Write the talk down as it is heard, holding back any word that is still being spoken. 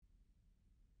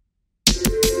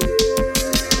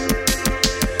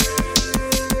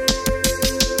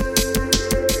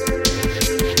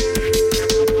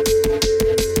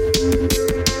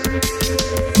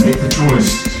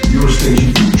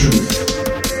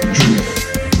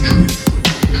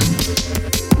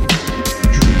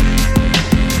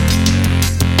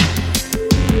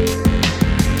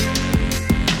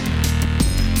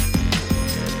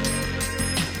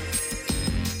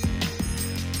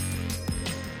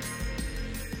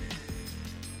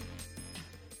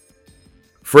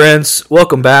Friends,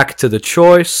 welcome back to The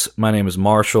Choice. My name is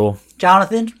Marshall.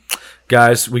 Jonathan.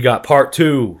 Guys, we got part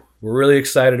 2. We're really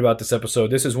excited about this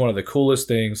episode. This is one of the coolest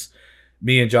things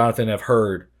me and Jonathan have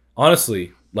heard.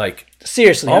 Honestly,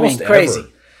 seriously, crazy. Ever.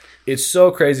 It's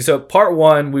so crazy. So part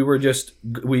 1,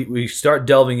 we start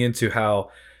delving into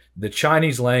how the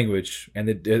Chinese language, and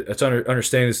it's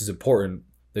understanding this is important.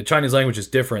 The Chinese language is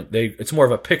different. It's more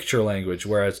of a picture language,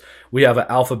 whereas we have an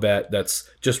alphabet that's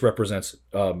just represents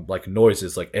like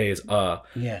noises, like A is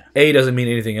Yeah. A doesn't mean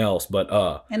anything else but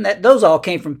And those all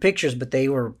came from pictures, but they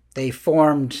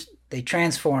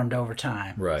transformed over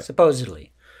time. Right.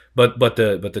 Supposedly. But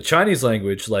the Chinese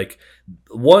language, like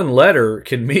one letter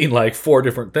can mean like 4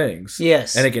 different things.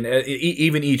 Yes. And it can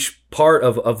even each part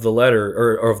of the letter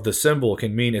or of the symbol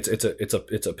can mean it's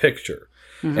a picture.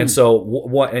 Mm-hmm. And so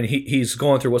what? And he's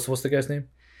going through what's the guy's name?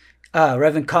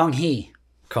 Reverend Kong Hee.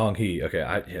 Kong Hee.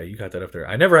 Okay, you got that up there.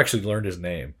 I never actually learned his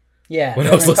name. Yeah. When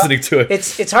I was listening to it,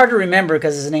 it's hard to remember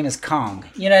because his name is Kong.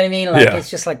 You know what I mean? It's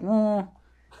just like,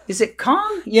 is it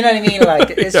Kong? You know what I mean?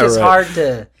 Like it's just right.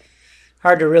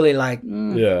 hard to really like.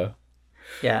 Yeah.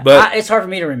 Yeah, but it's hard for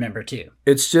me to remember too.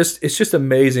 It's just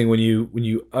amazing when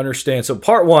you understand. So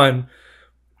part 1,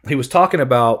 he was talking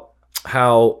about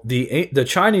how the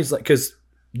Chinese, because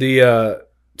to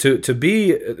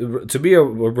be a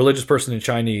religious person in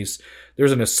Chinese,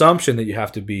 there's an assumption that you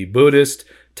have to be Buddhist,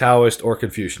 Taoist, or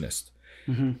Confucianist.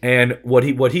 Mm-hmm. And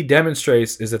what he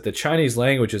demonstrates is that the Chinese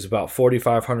language is about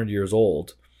 4,500 years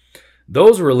old.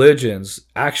 Those religions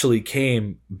actually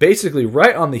came basically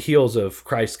right on the heels of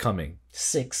Christ coming.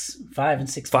 5 and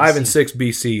 6 5 and 6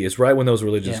 BC is right when those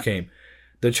religions came.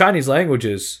 The Chinese language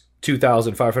is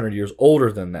 2,500 years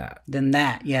older than that.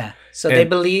 Yeah. So they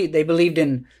believed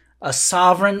in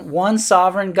one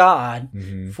sovereign God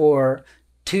for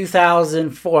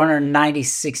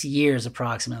 2,496 years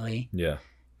approximately. Yeah.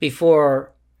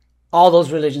 Before all those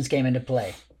religions came into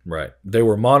play. Right. They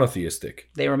were monotheistic.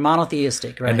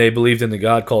 Right. And they believed in the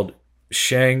god called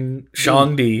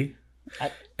Shangdi.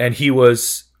 And he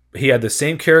had the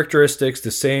same characteristics,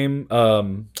 the same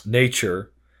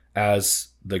nature as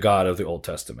the God of the Old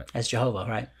Testament. As Jehovah,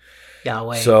 right?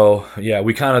 Yahweh. So, yeah,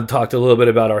 we kind of talked a little bit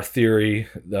about our theory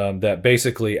that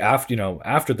basically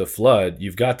after the flood,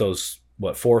 you've got those,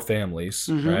 4 families,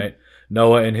 right?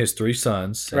 Noah and his 3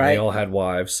 sons, and they all had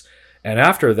wives. And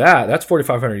after that, that's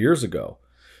 4,500 years ago.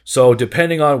 So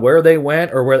depending on where they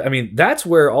went that's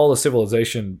where all the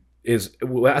civilization is.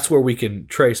 That's where we can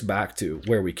trace back to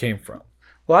where we came from.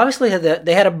 Well, obviously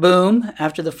they had a boom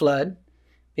after the flood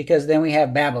because then we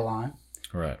have Babylon.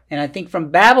 Right. And I think from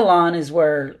Babylon is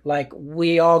where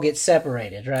we all get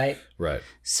separated, right? Right.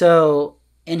 So,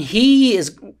 and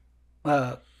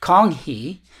Kong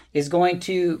Hee is going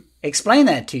to explain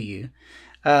that to you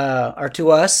or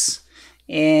to us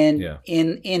and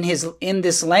in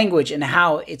this language and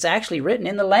how it's actually written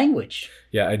in the language.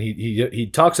 Yeah, and he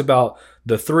talks about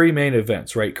the 3 main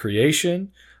events, right?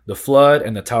 Creation, the flood,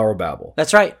 and the Tower of Babel.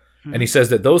 That's right. And he says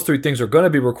that those 3 things are going to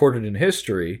be recorded in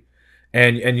history,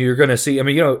 and you're going to see.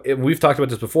 We've talked about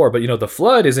this before, but the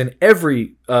flood is in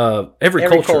every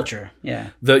culture.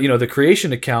 Yeah. The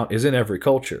creation account is in every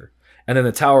culture, and then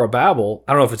the Tower of Babel.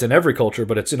 I don't know if it's in every culture,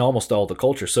 but it's in almost all the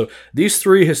cultures. So these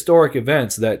 3 historic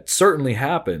events that certainly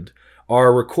happened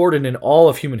are recorded in all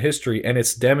of human history, and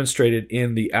it's demonstrated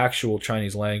in the actual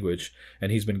Chinese language.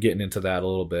 And he's been getting into that a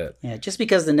little bit. Yeah, just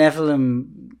because the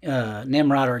Nephilim,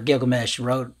 Nimrod or Gilgamesh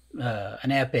wrote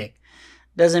an epic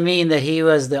doesn't mean that he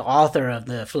was the author of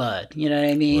the flood. You know what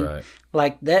I mean? Right.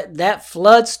 Like that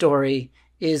flood story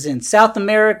is in South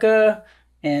America,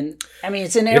 and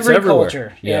it's in every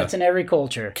culture. Yeah, it's in every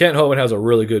culture. Kent Hovind has a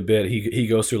really good bit. He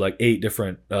goes through like 8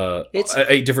 different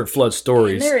flood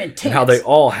stories, and how they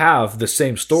all have the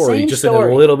same story, in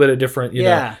a little bit of different.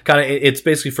 Kind of. It's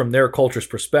basically from their culture's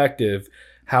perspective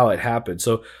how it happened.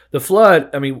 So the flood.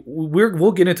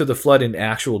 We'll get into the flood in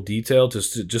actual detail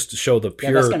just to show the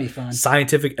pure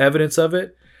scientific evidence of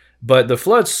it. But the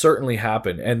flood certainly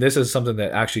happened, and this is something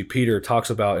that actually Peter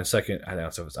talks about in Second. I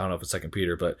don't know if it's Second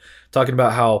Peter, but talking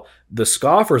about how the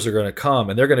scoffers are going to come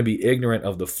and they're going to be ignorant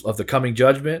of the coming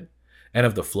judgment and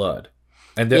of the flood,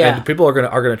 and people are going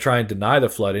to try and deny the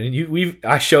flood. And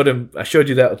I showed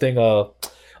you that thing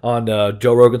on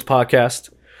Joe Rogan's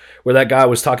podcast where that guy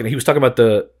was talking. He was talking about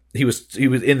he was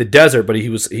in the desert, but he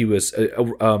was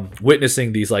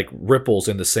witnessing these like ripples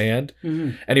in the sand,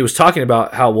 and he was talking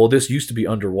about how this used to be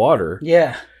underwater.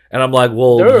 Yeah, and I'm like, it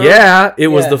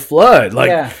was the flood.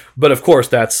 But of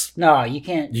course you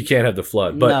can't have the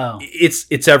flood, but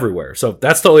it's everywhere. So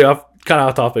that's totally off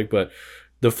topic, but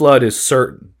the flood is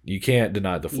certain. You can't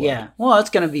deny the flood. Yeah. Well, it's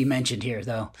going to be mentioned here,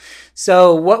 though.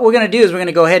 So what we're going to do is we're going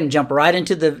to go ahead and jump right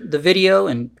into the video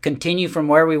and continue from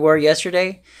where we were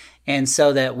yesterday, and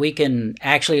so that we can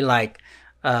actually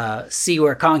see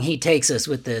where Kang He takes us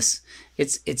with this.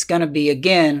 It's going to be,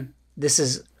 again, this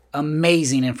is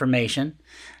amazing information.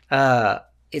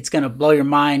 It's going to blow your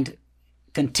mind,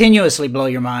 continuously blow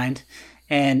your mind,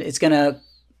 and it's going to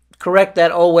correct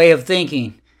that old way of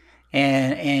thinking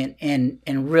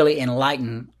and really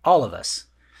enlighten all of us.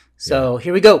 So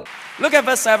here we go. Look at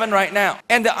verse 7 right now.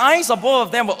 And the eyes of both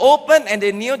of them were open and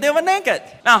they knew they were naked.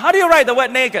 Now, how do you write the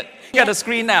word naked? Look at the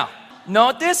screen now.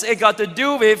 Notice it got to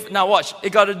do with, now watch,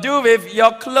 it got to do with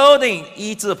your clothing,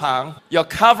 一字旁. Your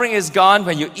covering is gone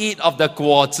when you eat of the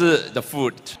果子, the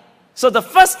fruit. So the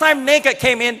first time naked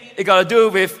came in, it got to do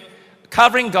with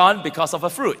covering gone because of a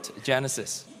fruit,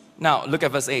 Genesis. Now look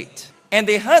at verse 8. And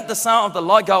they heard the sound of the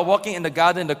Lord God walking in the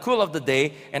garden in the cool of the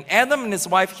day, and Adam and his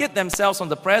wife hid themselves from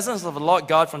the presence of the Lord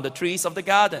God from the trees of the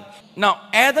garden. Now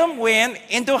Adam went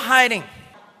into hiding.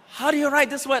 How do you write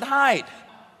this word hide?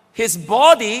 His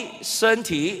body, 身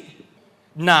体,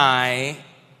 奶,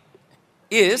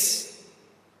 is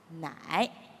奶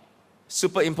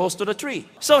superimposed to the tree.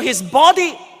 So his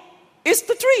body is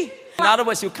the tree. In other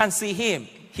words, you can't see him.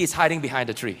 He's hiding behind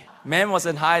the tree. Man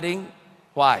wasn't hiding.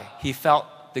 Why? He felt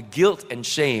the guilt and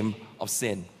shame of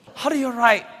sin. How do you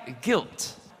write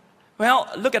guilt? Well,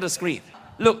 look at the screen.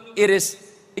 Look,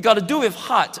 it got to do with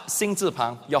heart, 心字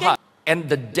旁, your heart. And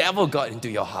the devil got into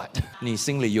your heart. 你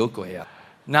心里有鬼啊.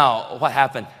 Now, what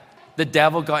happened? The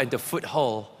devil got into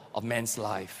foothold of man's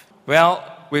life. Well,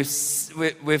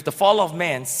 with the fall of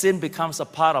man, sin becomes a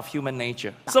part of human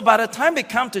nature. So by the time we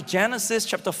come to Genesis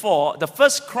chapter 4, the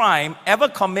first crime ever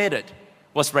committed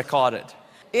was recorded.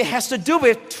 It has to do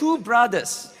with two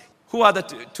brothers. Who are the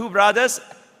two brothers?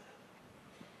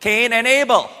 Cain and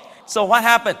Abel. So what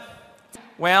happened?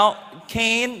 Well,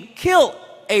 Cain killed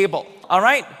Abel. All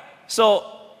right? So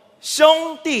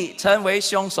兄弟成为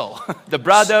凶手. The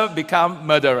brother become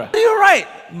murderer. You're right.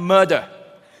 Murder.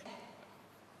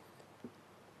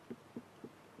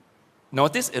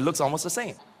 Notice it looks almost the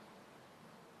same.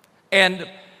 And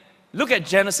look at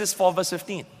Genesis 4 verse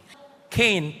 15.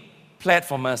 Cain pled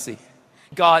for mercy.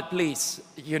 God, please,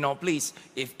 please,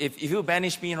 if you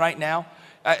banish me right now,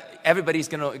 everybody's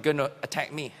gonna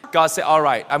attack me. God said, all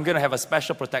right, I'm gonna have a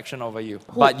special protection over you,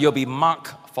 but you'll be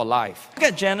marked for life. Look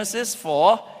at Genesis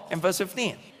 4 and verse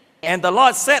 15. And the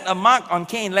Lord set a mark on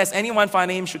Cain, lest anyone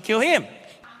finding him should kill him.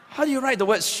 How do you write the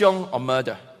word 凶 or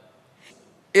murder?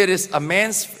 It is a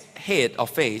man's head or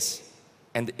face,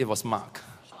 and it was marked.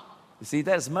 You see,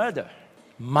 that's murder.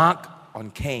 Mark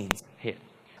on Cain's head.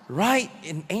 Right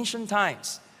in ancient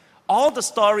times, all the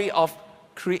story of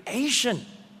creation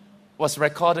was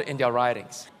recorded in their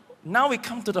writings. Now we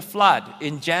come to the flood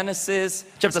in Genesis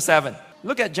chapter 7.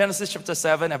 Look at Genesis chapter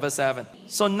 7 and verse 7.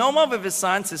 So Noah with his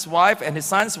sons, his wife, and his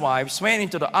sons' wives went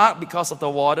into the ark because of the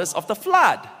waters of the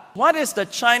flood. What is the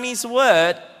Chinese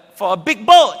word for a big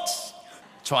boat?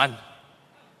 船.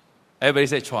 Everybody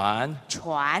say 船.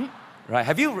 船. Right.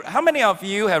 How many of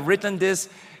you have written this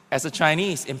as a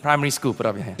Chinese in primary school? Put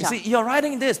up your hand. You see, you're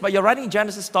writing this, but you're writing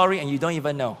Genesis story and you don't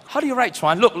even know. How do you write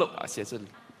船? Look.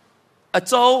 A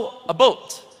zhou, a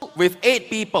boat with 8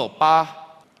 people.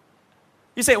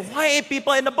 You say, why 8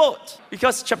 people in the boat?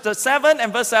 Because chapter 7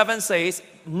 and verse 7 says,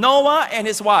 Noah and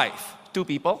his wife, 2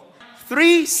 people,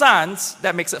 3 sons,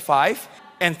 that makes it 5,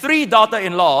 and 3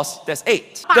 daughter-in-laws, that's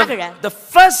 8. The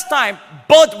first time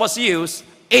boat was used,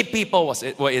 8 people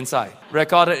were inside.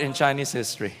 Recorded in Chinese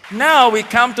history. Now we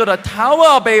come to the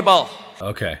Tower of Babel.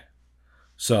 Okay.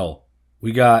 So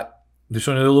we got just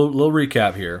a little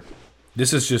recap here.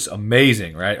 This is just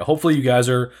amazing, right? Hopefully you guys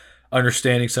are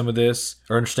understanding some of this,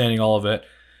 or understanding all of it,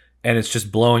 and it's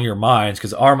just blowing your minds,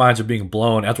 because our minds are being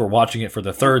blown as we're watching it for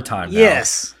the 3rd time now.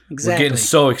 Yes, exactly. We're getting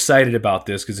so excited about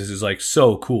this because this is like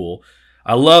so cool.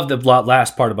 I love the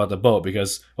last part about the boat,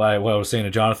 because what I was saying to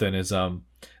Jonathan is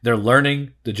they're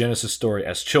learning the Genesis story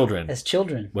as children.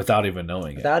 Without even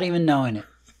knowing it.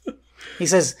 He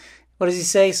says, what does he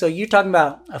say? So you're talking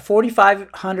about a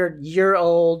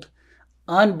 4,500-year-old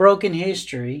unbroken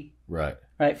history. Right.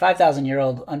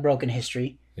 5,000-year-old unbroken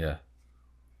history. Yeah.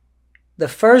 The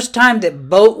first time that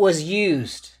boat was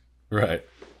used. Right.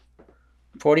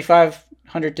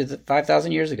 4,500 to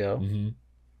 5,000 years ago. Mm-hmm.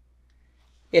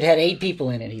 It had 8 people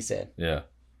in it, he said. Yeah.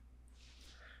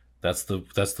 That's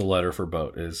the letter for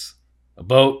boat, is a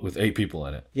boat with 8 people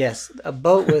in it. Yes, a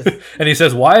boat with... And he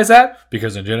says, why is that?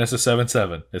 Because in Genesis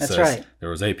 7:7, it says right. There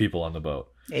was 8 people on the boat.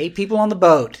 8 people on the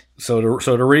boat. So to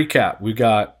recap, we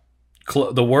got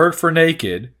the word for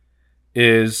naked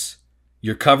is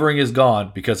your covering is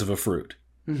gone because of a fruit.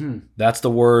 Mm-hmm. That's the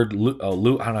word. Lu, I don't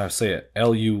know how to say it.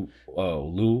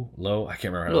 Lo. I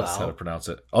can't remember how to pronounce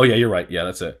it. Oh yeah, you're right. Yeah,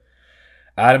 that's it.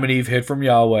 Adam and Eve hid from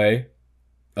Yahweh.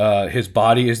 His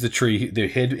body is the tree. They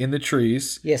hid in the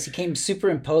trees. Yes, he came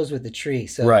superimposed with the tree.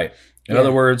 So right. In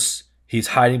other words, he's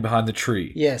hiding behind the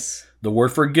tree. Yes. The word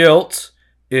for guilt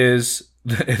is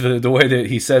the way that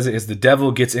he says it is the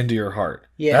devil gets into your heart.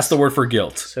 Yes. That's the word for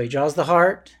guilt. So he draws the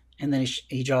heart, and then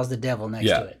he draws the devil next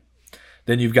to it.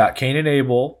 Then you've got Cain and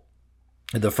Abel.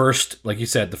 The first, like you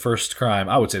said, the first crime.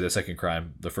 I would say the second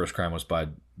crime. The first crime was by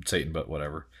Satan, but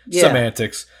whatever. Yeah.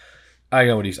 Semantics. I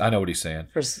know what he's saying.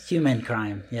 First human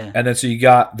crime, yeah. And then so you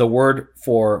got the word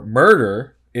for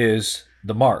murder is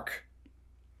the mark,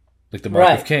 like the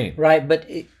mark of Cain. Right, but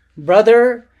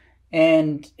brother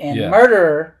and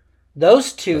murderer,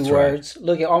 those two words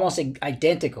look almost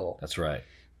identical. That's right.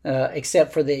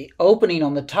 Except for the opening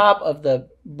on the top of the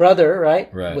brother, right?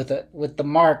 With the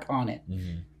mark on it.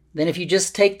 Mm-hmm. Then if you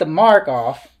just take the mark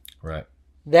off,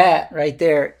 that right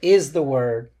there is the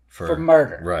word for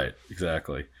murder. Right,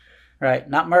 exactly. Right,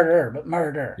 not murderer, but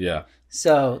murder. Yeah.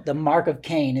 So the mark of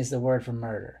Cain is the word for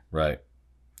murder. Right.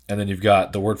 And then you've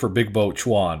got the word for big boat,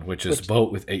 chuan, which is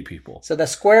boat with 8 people. So the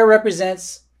square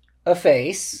represents a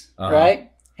face,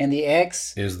 right? And the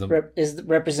X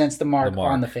represents the mark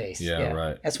on the face. Yeah,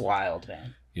 right. That's wild,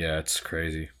 man. Yeah, it's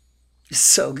crazy. It's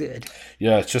so good.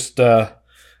 Yeah, it's just, I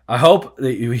hope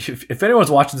that if anyone's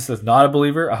watching this that's not a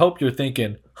believer, I hope you're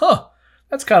thinking,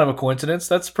 that's kind of a coincidence.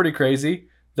 That's pretty crazy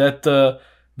that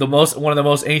one of the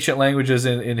most ancient languages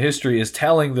in history is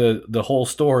telling the whole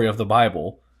story of the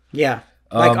Bible. Yeah.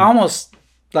 Like almost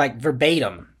like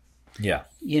verbatim. Yeah.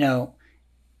 You know,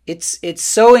 it's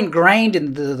so ingrained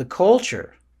in the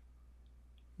culture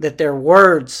that their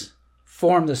words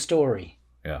form the story.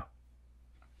 Yeah.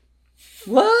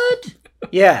 What?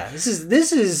 Yeah,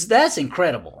 that's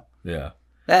incredible. Yeah.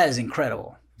 That is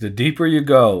incredible. The deeper you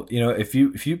go, if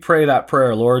you pray that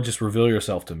prayer, Lord, just reveal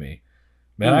yourself to me.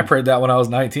 Man, I prayed that when I was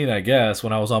 19, I guess,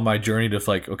 when I was on my journey to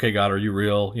like, okay, God, are you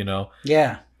real?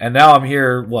 Yeah. And now I'm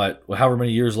here, however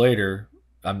many years later,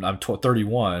 I'm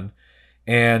 31,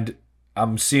 and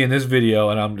I'm seeing this video,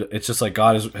 and it's just like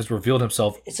God has revealed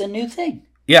himself. It's a new thing.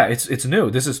 Yeah, it's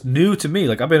new. This is new to me.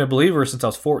 Like, I've been a believer since I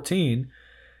was 14,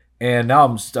 and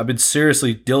now I've been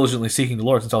seriously, diligently seeking the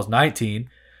Lord since I was 19,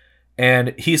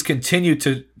 and he's continued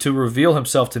to reveal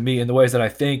himself to me in the ways that I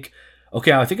think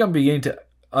I'm beginning to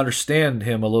understand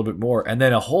him a little bit more, and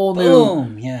then a whole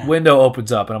new window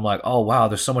opens up, and I'm like, oh wow,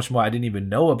 there's so much more I didn't even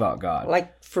know about God.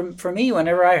 Like for me,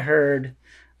 whenever I heard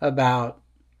about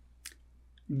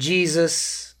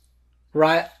Jesus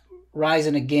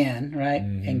rising again, right,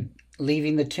 and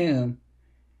leaving the tomb,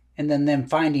 and then them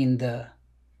finding the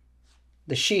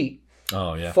sheet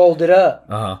folded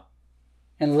up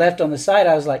and left on the side,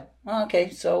 I was like, oh, okay,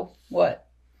 so what?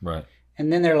 Right.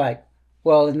 And then they're like,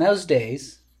 well, in those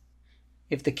days,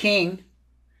 if the king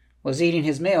was eating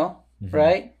his meal,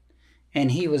 right,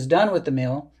 and he was done with the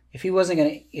meal, if he wasn't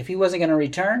gonna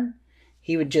return,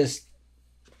 he would just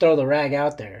throw the rag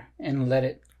out there and let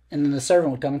it, and then the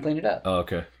servant would come and clean it up. Oh,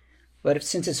 okay. But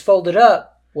since it's folded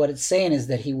up, what it's saying is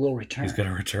that he will return. He's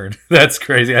gonna return. That's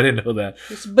crazy. I didn't know that.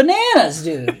 It's bananas,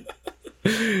 dude.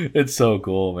 It's so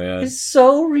cool, man. It's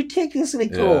so ridiculously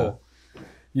cool.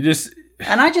 Yeah.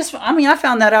 I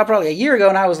found that out probably a year ago,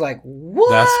 and I was like,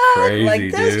 what? That's crazy,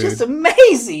 like, that's dude. just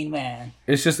amazing, man.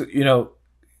 It's just,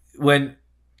 when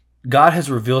God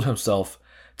has revealed himself,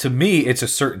 to me, it's a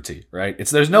certainty, right?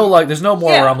 There's no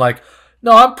more where I'm like,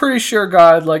 no, I'm pretty sure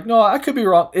God, like, no, I could be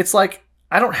wrong. It's like,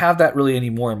 I don't have that really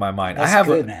anymore in my mind. That's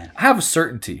man. I have a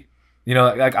certainty.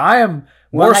 Like I am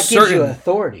more that certain. Gives you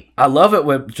authority. I love it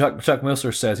when Chuck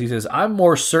Missler says, he says, I'm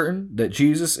more certain that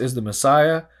Jesus is the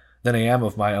Messiah than I am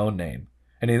of my own name.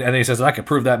 And he says, I can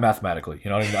prove that mathematically. I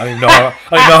don't even know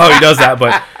how he does that,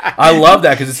 but I love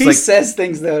that because he says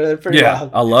things though that are pretty wild.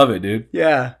 I love it, dude.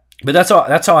 Yeah, but that's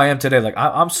how I am today. Like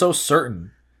I'm so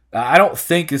certain. I don't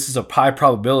think this is a high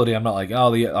probability. I'm not like,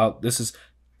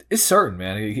 it's certain,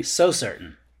 man. He's so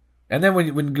certain. And then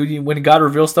when God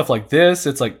reveals stuff like this,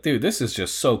 it's like, dude, this is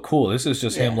just so cool. This is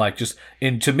just him, like, just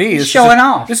to me, he's showing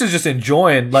off. This is just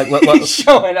enjoying, like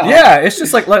showing off. Yeah, it's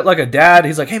just like a dad.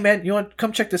 He's like, hey man, you want to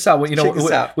come check this out? With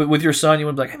your son, you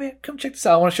want to be like, hey man, come check this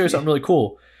out. I want to show you something really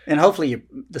cool. And hopefully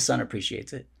the son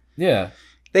appreciates it. Yeah,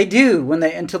 they do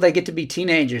until they get to be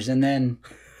teenagers, and then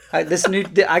I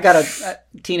got a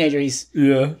teenager.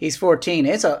 He's 14.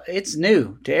 It's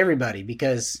new to everybody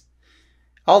because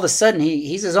all of a sudden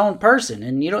he's his own person,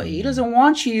 and he doesn't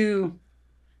want you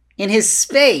in his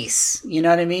space. You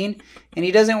know what I mean? And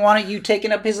he doesn't want you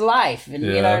taking up his life, and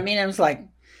you know what I mean. And it's like,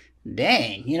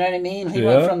 dang, you know what I mean? He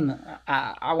went from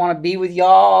I want to be with y'all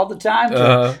all the time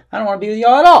to I don't want to be with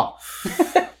y'all at all.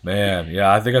 Man,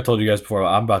 yeah, I think I told you guys before,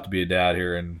 I'm about to be a dad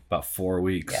here in about 4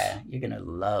 weeks. Yeah, you're going to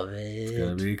love it. It's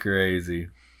going to be crazy.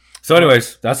 So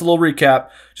anyways, that's a little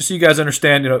recap. Just so you guys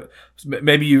understand,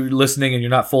 maybe you're listening and you're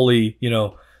not fully,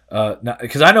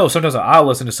 because I know sometimes I'll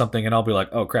listen to something and I'll be like,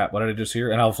 oh crap, what did I just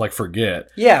hear? And I'll like forget.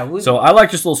 Yeah. So I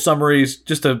like just little summaries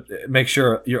just to make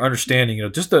sure you're understanding,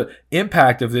 just the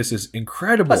impact of this is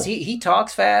incredible. Plus he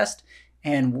talks fast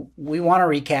and we want to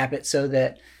recap it so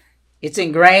that it's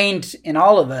ingrained in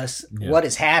all of us what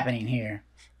is happening here.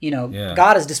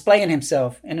 God is displaying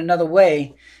himself in another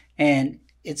way, and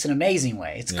it's an amazing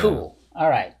way. It's cool. All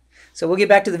right. So we'll get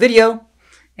back to the video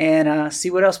and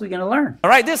see what else we're going to learn. All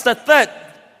right. This is the third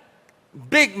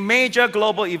big major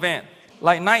global event.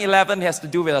 Like 9/11 has to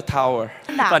do with a tower,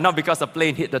 but not because a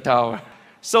plane hit the tower.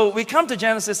 So we come to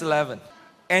Genesis 11.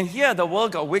 And here the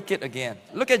world got wicked again.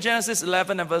 Look at Genesis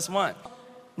 11 and verse 1.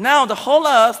 Now the whole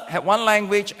earth had one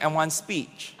language and one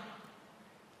speech.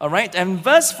 All right, and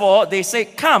verse 4, they say,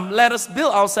 come, let us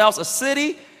build ourselves a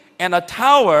city and a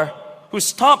tower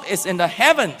whose top is in the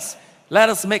heavens. Let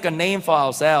us make a name for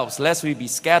ourselves, lest we be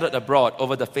scattered abroad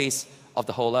over the face of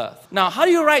the whole earth. Now, how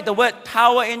do you write the word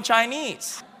tower in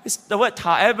Chinese? It's the word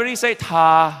ta. Everybody say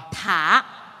ta. Ta.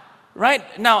 Right?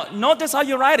 Now, notice how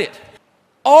you write it.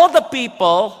 All the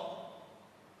people,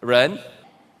 人,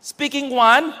 speaking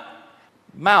one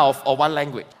mouth or one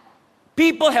language.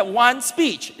 People have one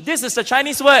speech. This is the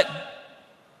Chinese word.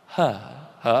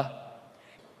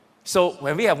 So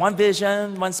when we have one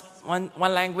vision, one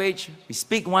language, we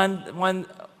speak one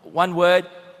word,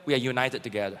 we are united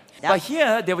together. But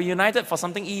here, they were united for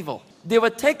something evil. They were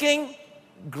taking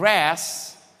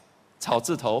grass, 草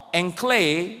字头, and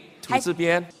clay, 土字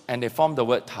边, and they formed the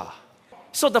word ta.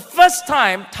 So the first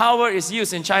time tower is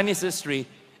used in Chinese history,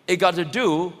 it got to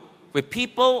do with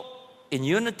people in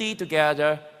unity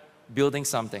together building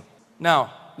something.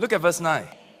 Now, look at verse 9.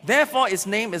 Therefore, its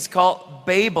name is called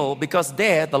Babel, because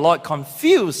there the Lord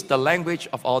confused the language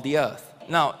of all the earth.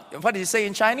 Now, what did he say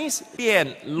in Chinese?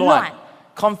 变乱.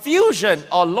 Confusion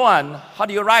or 乱, how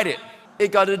do you write it?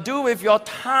 It got to do with your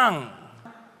tongue.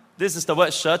 This is the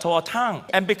word 舌头 or tongue.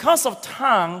 And because of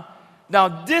tongue, now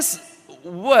this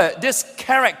word, this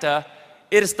character,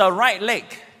 it is the right leg.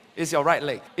 It's your right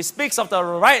leg. It speaks of the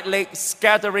right leg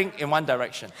scattering in one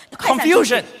direction.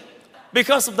 Confusion.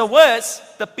 Because of the words,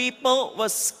 the people were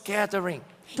scattering.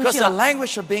 Because the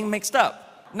language was being mixed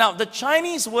up. Now, the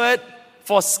Chinese word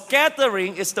for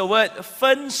scattering is the word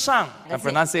分散. My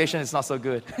pronunciation is not so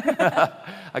good.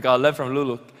 I got to learn from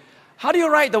Lulu. How do you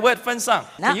write the word 分散?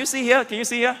 Can you see here? Can you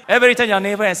see here? Everybody turn your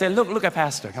neighbor and say, look at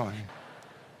Pastor. Come on.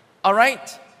 All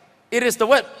right? It is the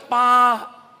word 八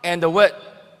and the word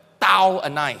刀, a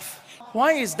knife.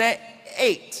 Why is that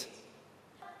 8?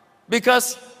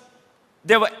 Because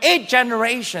there were 8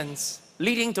 generations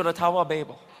leading to the Tower of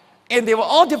Babel. And they were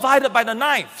all divided by the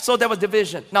knife. So there was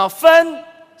division. Now, 分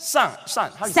散,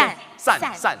 how do you say?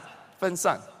 散, 分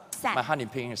散. My honey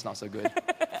ping is not so good.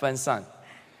 分散.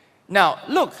 Now,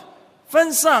 look,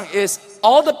 分散 is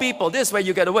all the people. This is where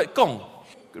you get the word 共.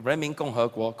 人民共和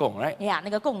国, 共, right? Yeah, 那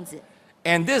个共字.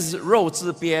 And this is 肉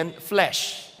字边,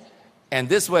 flesh. And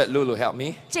this word, Lulu, help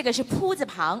me. 这个是铺字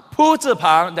旁. 铺字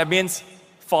旁, that means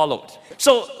followed.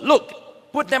 So, look,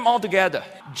 put them all together.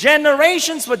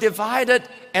 Generations were divided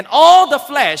and all the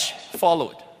flesh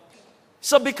followed.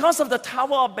 So because of the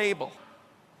Tower of Babel,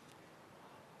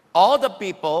 all the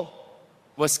people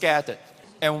were scattered.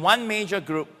 And one major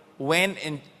group went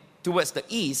in towards the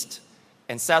east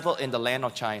and settled in the land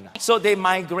of China. So they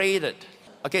migrated.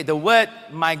 Okay, the word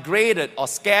migrated or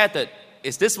scattered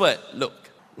is this word, look.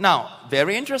 Now,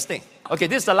 very interesting. Okay,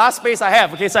 this is the last space I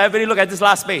have. Okay, so everybody look at this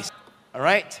last space. All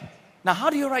right? Now, how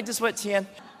do you write this word, Tian?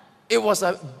 It was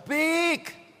a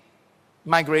big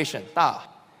migration, 大.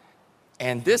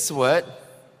 And this word,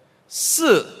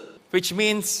 四, which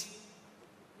means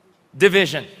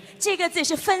division. 这个字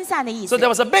是分散的意思。 So there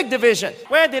was a big division.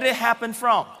 Where did it happen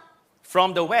from?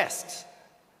 From the west.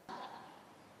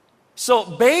 So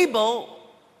Babel,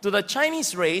 to the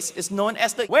Chinese race, is known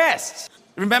as the West.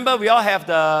 Remember, we all have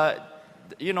the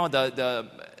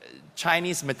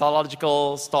Chinese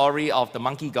mythological story of the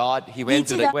monkey god. He went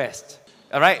to the West.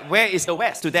 All right, where is the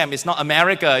West? To them, it's not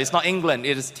America, it's not England,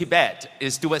 it is Tibet.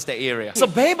 It's towards the area. So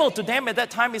Babel to them at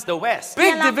that time is the West.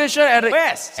 Big division at the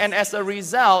West. And as a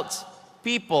result,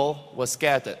 people were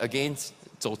scattered against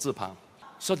走字旁.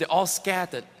 So they all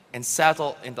scattered and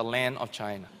settled in the land of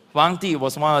China. Wang Di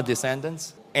was one of the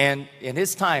descendants. And in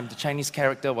his time, the Chinese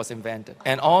character was invented.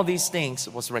 And all these things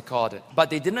was recorded. But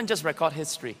they didn't just record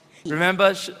history.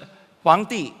 Remember, Huang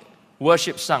Di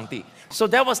worship 上帝. So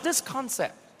there was this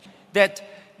concept that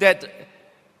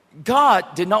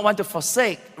God did not want to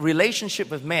forsake relationship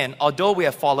with man, although we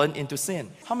have fallen into sin.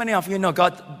 How many of you know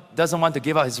God doesn't want to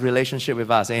give up his relationship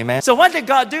with us? Amen. So what did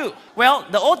God do? Well,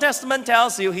 the Old Testament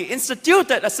tells you he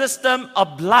instituted a system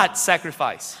of blood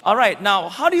sacrifice. All right, now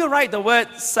how do you write the word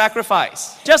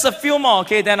sacrifice? Just a few more,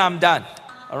 okay, then I'm done.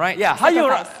 All right, yeah. How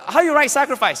you write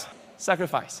sacrifice?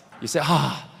 Sacrifice. You say,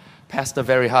 Pastor,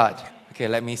 very hard. Okay,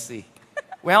 let me see.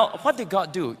 Well, what did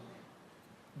God do?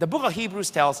 The book of Hebrews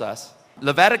tells us,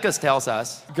 Leviticus tells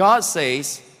us, God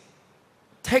says,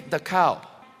 take the cow,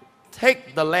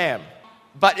 take the lamb,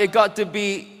 but it got to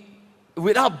be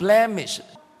without blemish.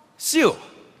 秀,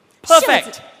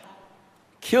 perfect.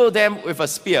 Kill them with a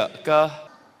spear,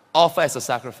 offer as a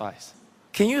sacrifice.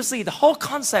 Can you see the whole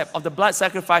concept of the blood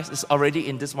sacrifice is already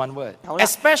in this one word?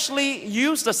 Especially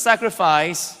use the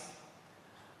sacrifice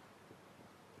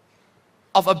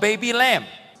of a baby lamb.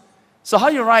 So how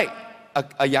you write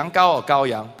a 羊羔 or 羔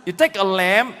羊? You take a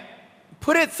lamb,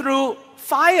 put it through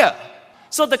fire.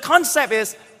 So the concept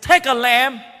is take a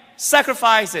lamb,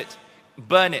 sacrifice it,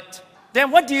 burn it.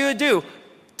 Then what do?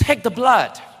 Take the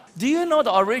blood. Do you know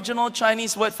the original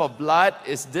Chinese word for blood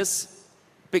is this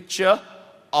picture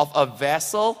of a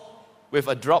vessel with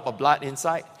a drop of blood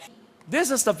inside?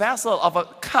 This is the vessel of a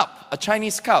cup, a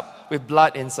Chinese cup with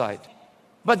blood inside.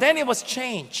 But then it was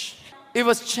changed. It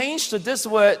was changed to this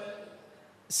word,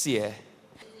 血.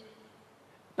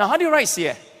 Now, how do you write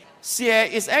血?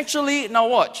 血 is actually, now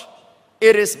watch,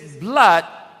 it is blood,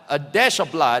 a dash of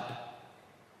blood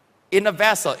in a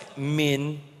vessel.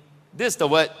 Min, this is the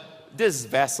word, this is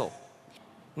vessel.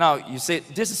 Now, you say,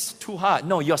 this is too hard.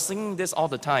 No, you're singing this all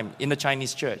the time in the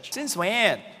Chinese church. Since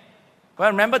when? Well,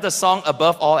 remember the song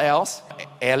Above All Else?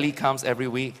 Ellie comes every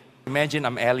week. Imagine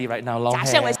I'm Ellie right now, long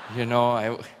hair. You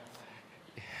know,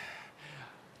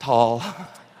 tall.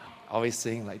 Always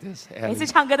sing like this. 每次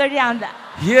唱歌都是这样的。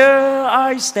 Here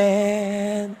I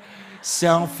stand,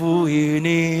 相附于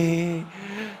你。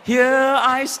Here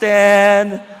I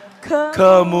stand,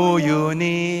 渴慕有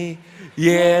你，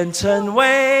愿成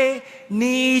为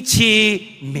你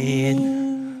器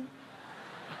皿。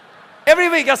Every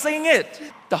week you're singing it.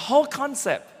 The whole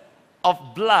concept of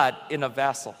blood in a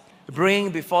vessel, bring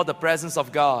before the presence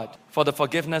of God for the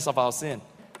forgiveness of our sin.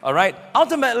 All right?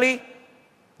 Ultimately,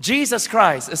 Jesus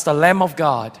Christ is the Lamb of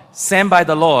God, sent by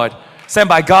the Lord, sent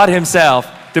by God Himself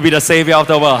to be the Savior of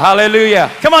the world.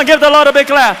 Hallelujah. Come on, give the Lord a big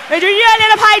clap. 给主热烈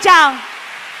的拍掌。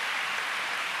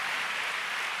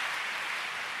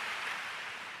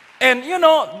 And you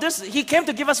know, He came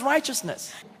to give us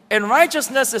righteousness. And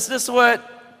righteousness is this word,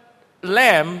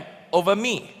 lamb over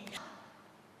me.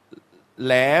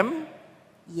 Lamb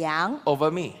羊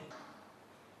over me.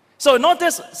 So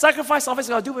notice, sacrifice always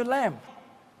got to do with lamb.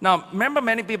 Now, remember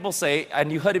many people say,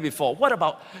 and you heard it before, what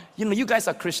about, you guys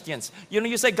are Christians.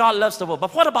 You say God loves the world,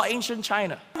 but what about ancient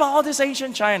China? What about all this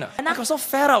ancient China? I got so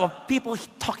fed up of people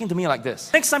talking to me like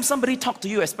this. Next time somebody talk to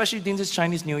you, especially during this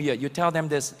Chinese New Year, you tell them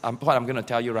this, what I'm going to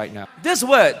tell you right now. This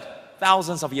word,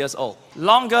 thousands of years old,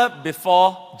 longer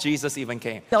before Jesus even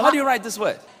came. How do you write this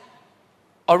word?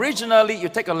 Originally, you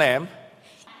take a lamb,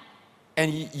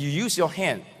 and you use your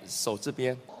hand, 手这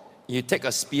边, you take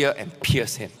a spear and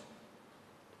pierce him.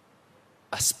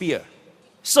 A spear.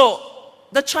 So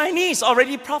the Chinese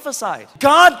already prophesied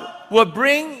God will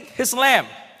bring his lamb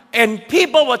and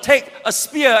people will take a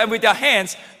spear and with their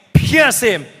hands pierce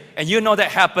him. And you know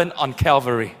that happened on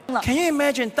Calvary. Can you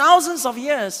imagine thousands of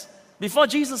years before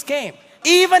Jesus came?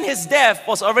 Even his death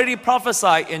was already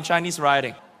prophesied in Chinese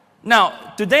writing. Now,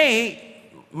 today,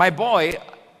 my boy,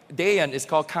 Dayan, is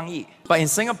called Kang Yi. But in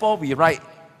Singapore, we write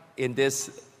in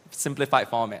this simplified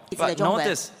format. But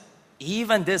notice,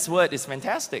 even this word is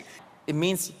fantastic. It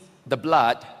means the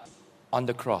blood on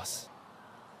the cross.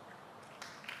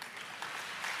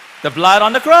 The blood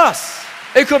on the cross.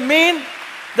 It could mean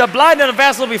the blood in the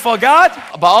vessel before God,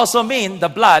 but also mean the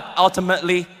blood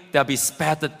ultimately they'll be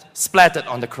splattered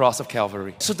on the cross of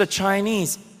Calvary. So the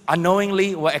Chinese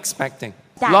unknowingly were expecting.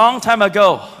 Long time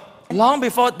ago, long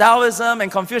before Taoism and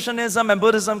Confucianism and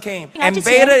Buddhism came,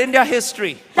 embedded in their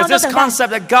history was this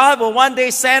concept that God will one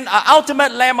day send an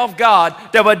ultimate Lamb of God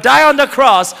that will die on the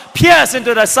cross, pierce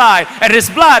into the side, and His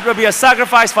blood will be a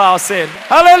sacrifice for our sin.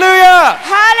 Hallelujah!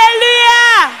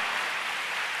 Hallelujah!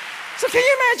 So can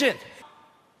you imagine?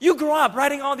 You grow up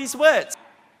writing all these words,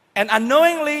 and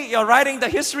unknowingly you're writing the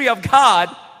history of God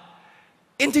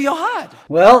into your heart.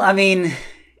 Well, I mean,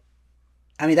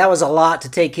 that was a lot to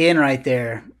take in right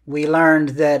there. We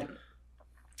learned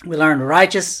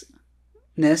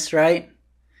righteousness, right?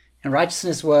 And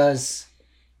righteousness was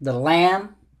the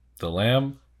lamb. The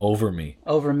lamb over me.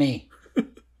 Over me.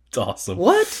 It's awesome.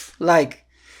 What? Like,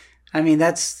 I mean,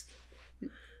 that's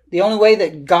the only way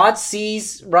that God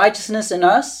sees righteousness in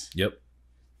us. Yep.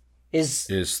 Is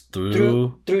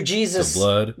through Jesus,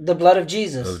 the blood of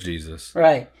Jesus. Of Jesus.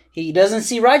 Right. He doesn't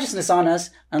see righteousness on us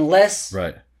unless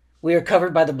we are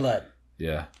covered by the blood.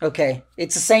 Yeah. Okay.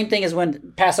 It's the same thing as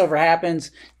when Passover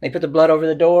happens. They put the blood over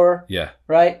the door. Yeah.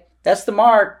 Right? That's the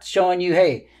mark showing you,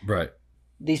 hey,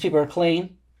 these people are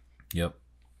clean. Yep.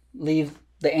 Leave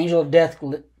the angel of death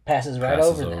passes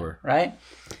over them. Right?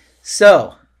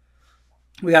 So,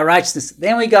 we got righteousness.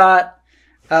 Then we got...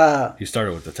 he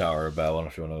started with the Tower of Babel. I don't know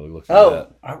if you want to look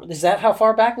at that. Is that how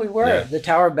far back we were? Yeah. The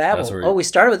Tower of Babel. We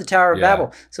started with the Tower of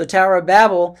Babel. So Tower of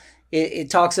Babel,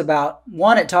 it talks about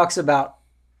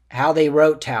how they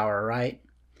wrote Tower, right?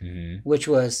 Mm-hmm. Which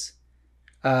was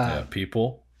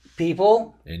people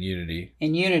in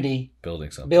unity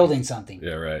building something.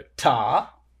 Yeah, right.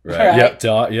 Ta. Right. Yep.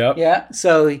 Ta. Yep. Yeah.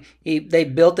 So they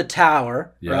built the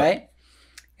tower, right?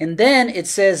 And then it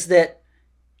says that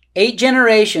 8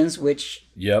 generations, which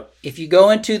if you go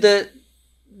into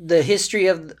the history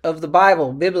of the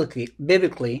Bible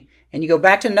biblically, and you go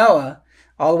back to Noah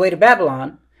all the way to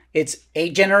Babylon, it's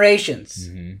 8 generations.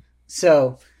 Mm-hmm.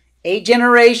 So 8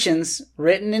 generations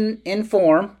written in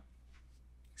form,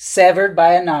 severed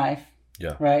by a knife,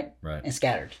 right, and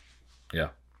scattered. Yeah.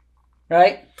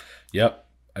 Right. Yep.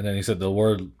 And then he said the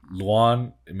word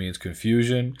luan, it means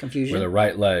confusion. Where the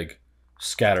right leg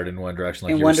scattered in one direction,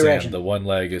 like you were saying. The one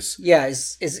leg is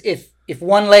is if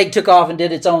one leg took off and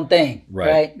did its own thing,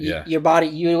 right? Your body,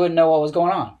 you wouldn't know what was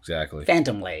going on. Exactly.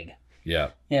 Phantom leg. Yeah.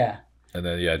 And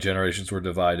then generations were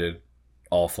divided,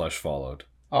 all flesh followed.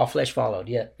 All flesh followed.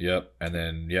 Yep. And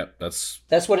then that's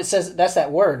what it says. That's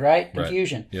that word, right?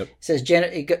 Confusion. Yep. It says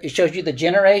it shows you the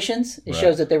generations. It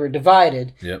shows that they were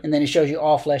divided. Yep. And then it shows you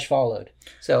all flesh followed.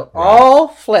 So all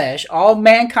flesh, all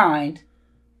mankind.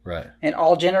 Right. And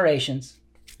all generations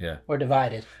were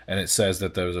divided. And it says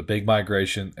that there was a big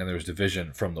migration and there was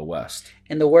division from the west.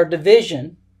 And the word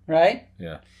division, right?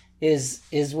 Yeah. Is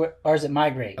where, or is it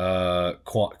migrate?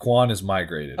 Quan is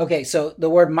migrated. Okay, so the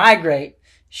word migrate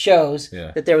shows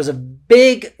that there was a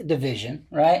big division,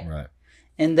 right? Right.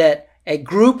 And that a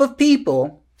group of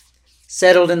people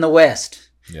settled in the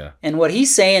west. Yeah. And what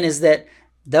he's saying is that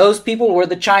those people were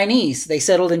the Chinese. They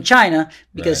settled in China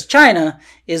because China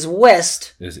is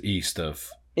east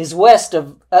of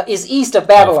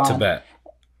Babylon. Of Tibet.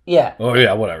 Yeah. Oh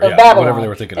yeah, whatever. Of Babylon. Whatever they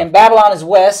were thinking of. And Babylon is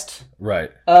west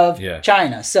of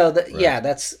China. So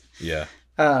that's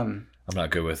I'm not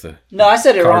good with it. No, I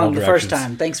said it wrong the first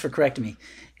time. Thanks for correcting me.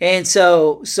 And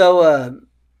so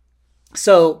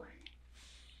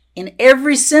in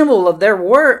every symbol of their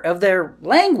word of their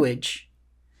language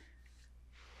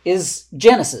is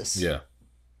Genesis. Yeah.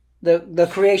 The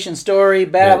creation story,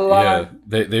 Babylon.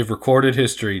 They've recorded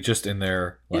history just in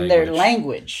their language. In their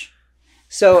language.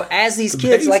 So as these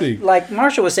kids, like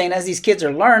Marshall was saying, as these kids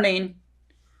are learning,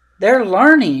 they're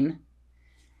learning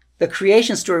the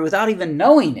creation story without even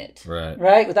knowing it.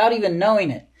 Right? Without even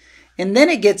knowing it. And then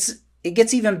it gets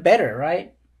even better,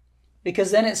 right?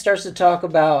 Because then it starts to talk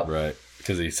about... Right.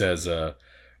 Because he says...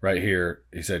 right here,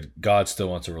 he said, God still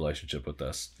wants a relationship with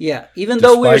us. Yeah, even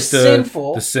though we're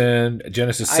sinful. The sin,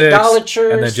 Genesis 6,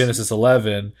 idolaters, and then Genesis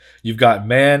 11, you've got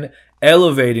man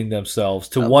elevating themselves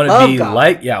to want to be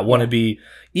God. Want to be,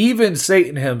 even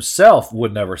Satan himself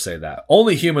would never say that.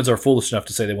 Only humans are foolish enough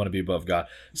to say they want to be above God.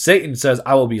 Satan says,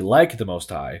 I will be like the Most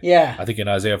High. Yeah. I think in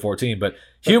Isaiah 14, but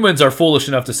humans are foolish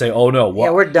enough to say, oh no.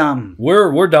 We're dumb.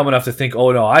 We're dumb enough to think,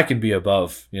 oh no, I can be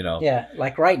above, Yeah,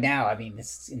 like right now, I mean,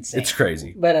 it's insane. It's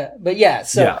crazy. But yeah,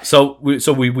 so. Yeah,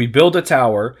 so we build a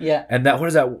tower. Yeah. And what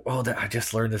is that? Oh, I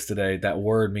just learned this today. That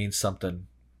word means something.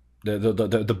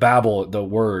 The Babel, the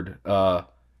word,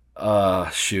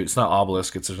 it's not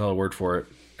obelisk, there's another word for it.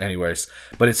 Anyways,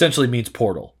 but essentially means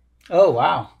portal. Oh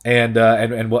wow! And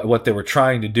what they were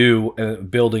trying to do,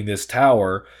 building this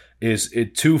tower, is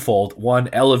twofold. One,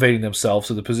 elevating themselves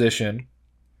to the position,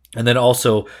 and then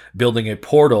also building a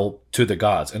portal to the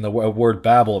gods. And the word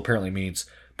Babel apparently means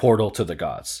portal to the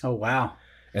gods. Oh wow!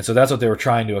 And so that's what they were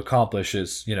trying to accomplish.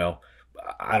 Is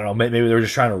I don't know, maybe they were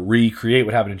just trying to recreate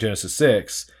what happened in Genesis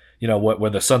 6.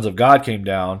 When the sons of God came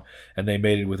down and they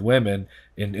mated with women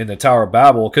in the Tower of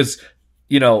Babel, because.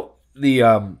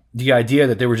 The idea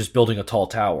that they were just building a tall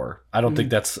tower, I don't think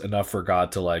that's enough for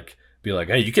God to be like,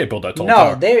 hey, you can't build that tall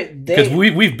tower. No, because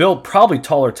we've built probably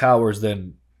taller towers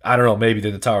than, I don't know, maybe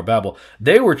than the Tower of Babel.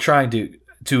 They were trying to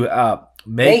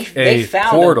make a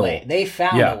portal. They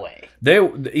found a way.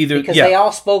 Because they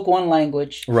all spoke one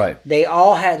language. Right. They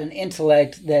all had an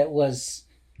intellect that was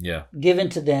given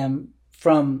to them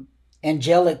from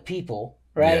angelic people.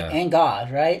 right? Yeah. And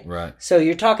God, right? Right. So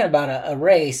you're talking about a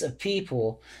race of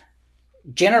people,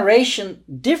 different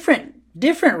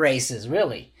races,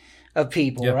 really, of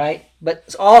people, right?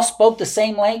 But all spoke the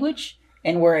same language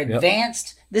and were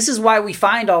advanced. Yep. This is why we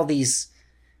find all these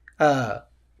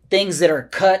things that are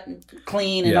cut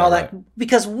clean and all that,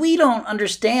 because we don't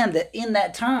understand that in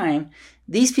that time,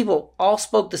 these people all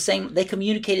spoke the same, they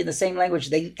communicated the same language,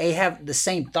 they have the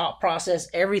same thought process,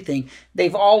 everything.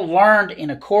 They've all learned in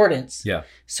accordance. Yeah.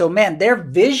 So, man, their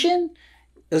vision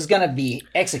is going to be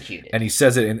executed. And he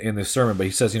says it in the sermon, but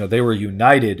he says, they were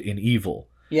united in evil.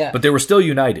 Yeah. But they were still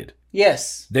united.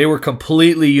 Yes. They were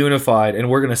completely unified, and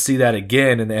we're going to see that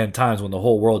again in the end times when the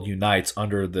whole world unites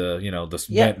under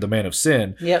the man of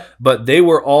sin. Yep. But they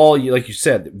were all, like you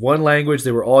said, one language.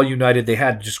 They were all united. They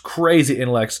had just crazy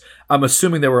intellects. I'm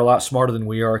assuming they were a lot smarter than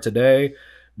we are today.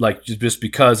 Like just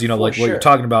because what you're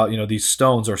talking about, these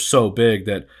stones are so big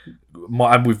that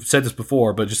we've said this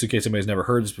before, but just in case anybody's never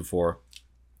heard this before,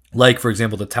 like for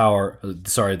example,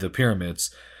 the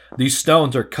pyramids. These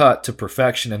stones are cut to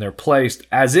perfection, and they're placed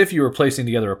as if you were placing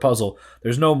together a puzzle.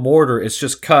 There's no mortar. It's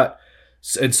just cut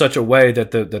in such a way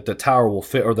that the tower will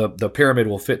fit, or the pyramid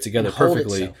will fit together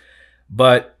perfectly.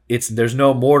 But there's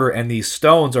no mortar, and these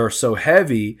stones are so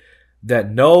heavy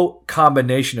that no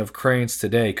combination of cranes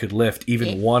today could lift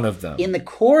even one of them. In the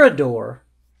corridor,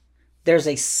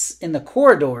 in the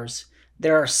corridors,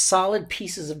 there are solid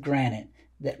pieces of granite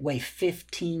that weigh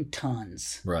 15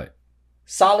 tons. Right.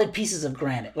 Solid pieces of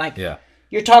granite.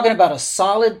 You're talking about a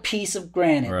solid piece of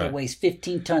granite that weighs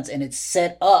 15 tons, and it's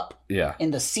set up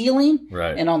in the ceiling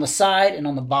and on the side and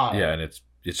on the bottom. Yeah, and it's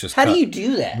just how do you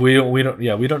do that? We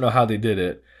don't know how they did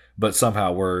it, but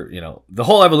somehow the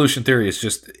whole evolution theory is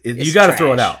just you got to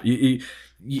throw it out.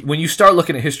 When you start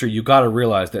looking at history, you got to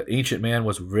realize that ancient man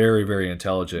was very, very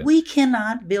intelligent. We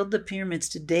cannot build the pyramids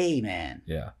today, man.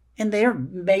 Yeah, and they're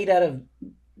made out of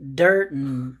dirt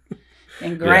and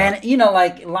granite,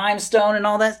 like limestone and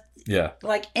all that. Yeah.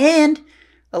 And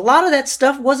a lot of that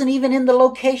stuff wasn't even in the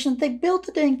location they built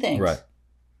the dang things. Right.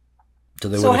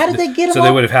 So how did they get them? So they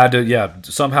would have had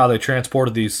to, somehow they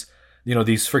transported these,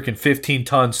 these freaking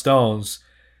 15-ton stones,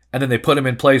 and then they put them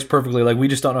in place perfectly. Like, we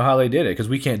just don't know how they did it because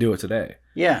we can't do it today.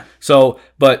 Yeah. So,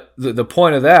 but the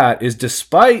point of that is,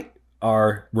 despite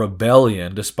our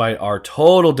rebellion, despite our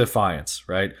total defiance,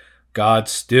 right? God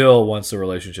still wants a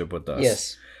relationship with us.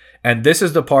 Yes. And this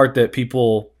is the part that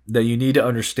you need to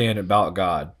understand about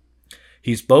God.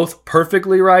 He's both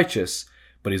perfectly righteous,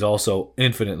 but he's also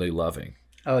infinitely loving.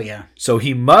 Oh, yeah. So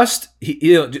he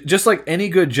just like any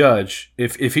good judge,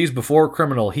 if he's before a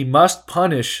criminal, he must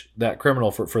punish that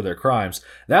criminal for their crimes.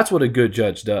 That's what a good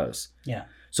judge does. Yeah.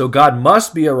 So God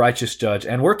must be a righteous judge.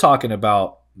 And we're talking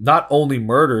about not only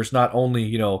murders, not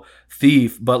only,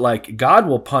 thief, but God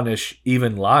will punish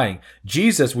even lying.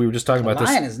 Jesus, we were just talking about this.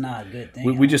 Lying is not a good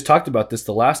thing. We just talked about this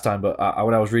the last time, but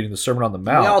when I was reading the Sermon on the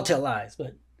Mount. We all tell lies,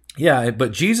 but. Yeah,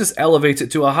 but Jesus elevates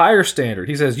it to a higher standard.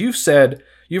 He says,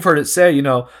 you've heard it say,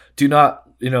 do not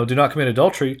commit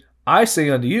adultery. I say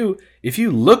unto you, if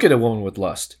you look at a woman with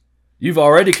lust, you've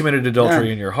already committed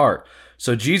adultery in your heart.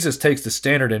 So Jesus takes the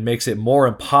standard and makes it more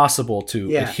impossible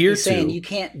to adhere he's saying you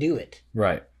can't do it.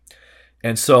 Right.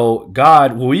 And so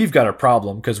we've got a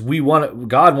problem because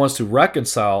God wants to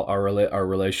reconcile our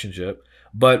relationship,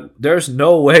 but there's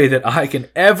no way that I can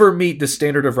ever meet the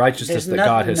standard of righteousness that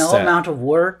God has set. No amount of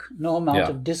work, no amount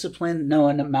of discipline, no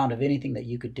amount of anything that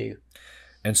you could do.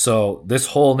 And so this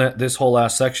whole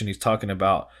last section, he's talking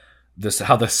about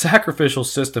how the sacrificial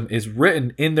system is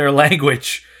written in their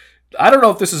language. I don't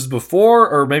know if this is before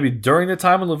or maybe during the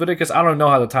time of Leviticus. I don't know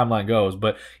how the timeline goes,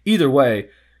 but either way,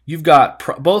 you've got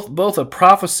both a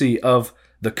prophecy of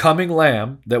the coming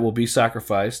lamb that will be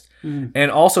sacrificed, and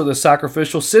also the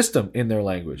sacrificial system in their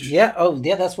language. Yeah. Oh,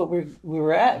 yeah. That's what we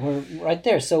were at. We're right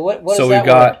there. So what is that? So we've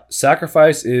got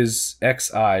sacrifice is XI.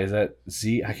 Is that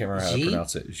Z? I can't remember how to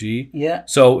pronounce it. G. Yeah.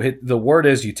 So the word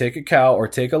is you take a cow or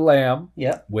take a lamb.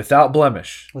 Yeah. Without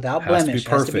blemish. Without blemish.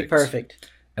 Has to be perfect.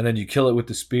 And then you kill it with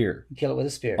the spear.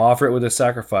 Offer it with a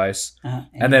sacrifice.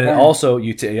 And then also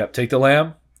you take the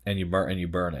lamb and you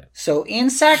burn it. So in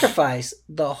sacrifice,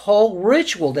 the whole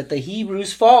ritual that the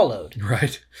Hebrews followed,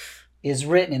 right, is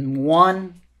written in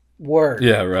one word.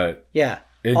 Yeah, right. Yeah.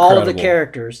 Incredible. All of the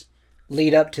characters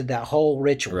lead up to that whole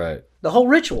ritual. Right. The whole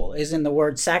ritual is in the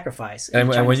word sacrifice. And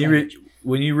when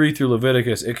you read through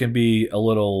Leviticus, it can be a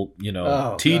little,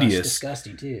 tedious. Gosh,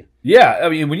 disgusting too. Yeah, I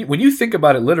mean, when you think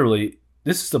about it literally,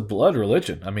 this is the blood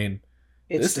religion. I mean,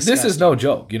 this is no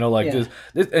joke.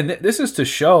 This is to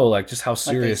show just how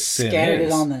serious sin is. Scattered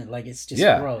it on it's just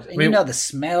gross. And the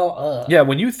smell of. Yeah,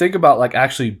 when you think about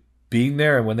actually being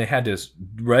there and when they had to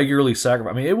regularly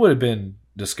sacrifice, I mean, it would have been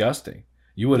disgusting.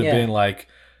 You would have been like,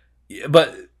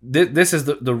 but this is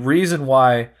the reason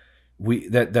why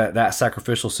that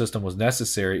sacrificial system was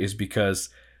necessary is because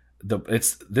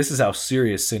this is how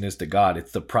serious sin is to God.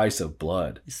 It's the price of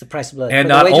blood. It's the price of blood. And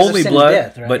not only blood,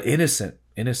 death, right? But innocent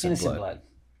blood.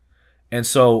 And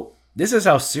so this is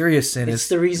how serious sin is. It's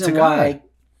the reason why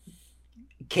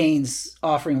Cain's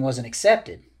offering wasn't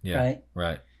accepted. Yeah,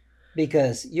 right.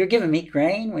 Because you're giving me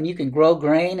grain when you can grow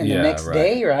grain and the next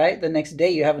day, right? The next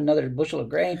day you have another bushel of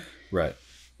grain. Right.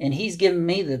 And he's giving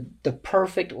me the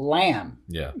perfect lamb.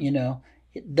 Yeah. You know,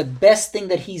 the best thing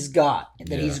that he's got,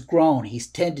 that he's grown, he's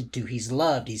tended to, he's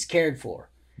loved, he's cared for.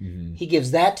 Mm-hmm. He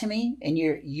gives that to me, and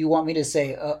you want me to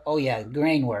say, oh yeah,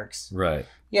 grain works. Right.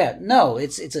 Yeah, no,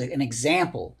 it's an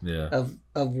example of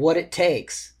what it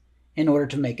takes in order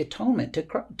to make atonement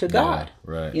to God.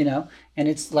 Right. You know, and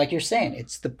it's like you're saying,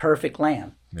 it's the perfect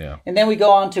lamb. Yeah. And then we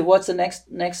go on to what's the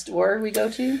next word we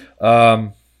go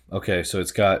to? Okay, so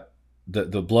it's got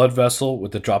the blood vessel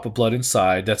with the drop of blood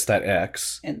inside. That's that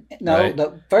X. And no, right?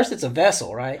 First it's a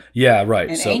vessel, right? Yeah, right.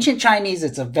 In ancient Chinese,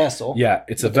 it's a vessel. Yeah,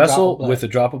 it's a vessel with a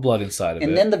drop of blood inside of it.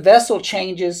 And then the vessel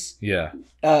changes. Yeah.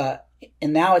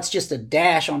 And now it's just a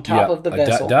dash on top of the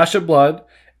vessel. Dash of blood,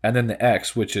 and then the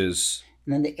X, which is...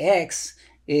 And then the X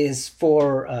is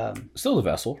for... still the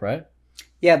vessel, right?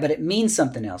 Yeah, but it means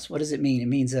something else. What does it mean? It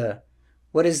means...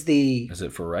 what is the... Is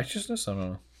it for righteousness? I don't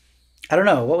know. I don't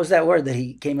know. What was that word that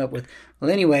he came up with?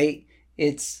 Well, anyway,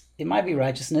 it might be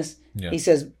righteousness. Yeah. He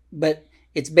says, but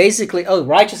it's basically... Oh,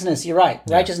 righteousness, you're right.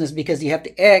 Yeah. Righteousness, because you have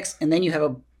the X, and then you have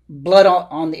a blood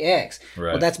on the X.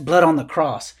 Right. Well, that's blood on the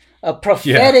cross. A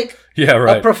prophetic,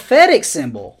 right. A prophetic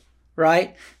symbol,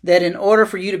 right? That in order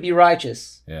for you to be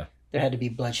righteous, there had to be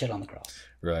bloodshed on the cross.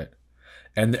 Right.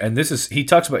 And this is, he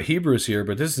talks about Hebrews here,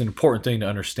 but this is an important thing to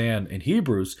understand in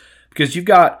Hebrews, because you've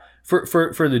got for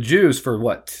the Jews for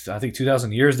what, I think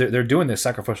 2,000 years they're doing this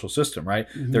sacrificial system, right?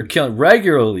 Mm-hmm. They're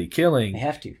regularly killing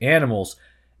animals.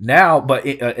 Now, but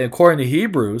according to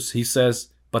Hebrews, he says,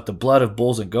 but the blood of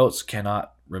bulls and goats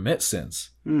cannot remit sins.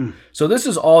 So this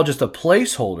is all just a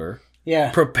placeholder,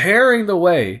 preparing the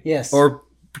way, or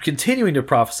continuing to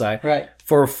prophesy,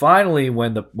 for finally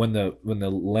when the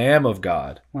Lamb of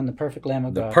God, when the perfect Lamb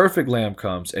of God, the perfect Lamb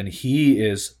comes, and he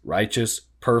is righteous,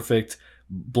 perfect,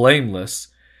 blameless,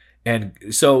 and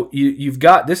so you've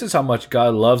got, this is how much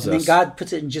God loves us. And then God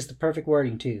puts it in just the perfect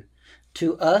wording too.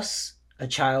 To us a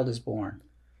child is born,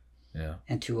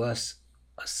 and to us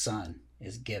a son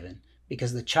is given.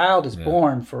 Because the child is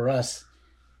born for us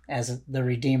as the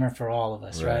Redeemer for all of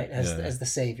us, right? As the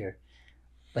Savior.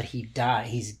 But he died.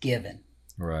 He's given.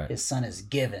 Right. His son is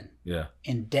given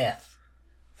in death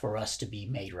for us to be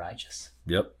made righteous.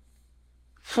 Yep.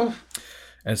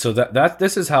 And so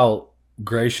this is how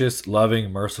gracious,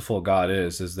 loving, merciful God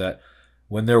is that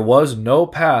when there was no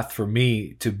path for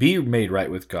me to be made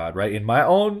right with God, right? In my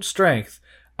own strength,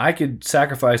 I could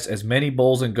sacrifice as many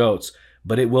bulls and goats,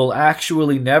 but it will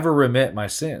actually never remit my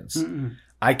sins. Mm-mm.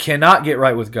 I cannot get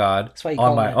right with God That's why you on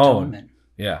call my it own. Atonement.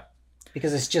 Yeah.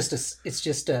 Because it's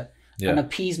just an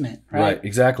appeasement, right? Right,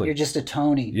 exactly. You're just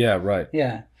atoning. Yeah, right.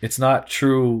 Yeah. It's not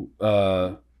true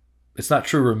remission.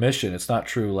 It's not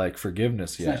true like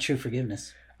forgiveness yet. It's not true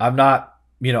forgiveness. I'm not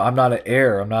an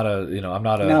heir. I'm not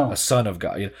a son of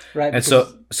God. You know? Right. And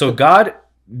so God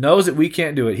knows that we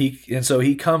can't do it.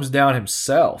 He comes down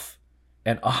himself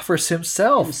and offers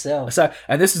himself.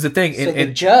 And this is the thing. So the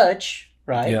judge,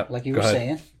 right, like you were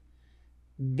saying,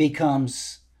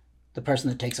 becomes the person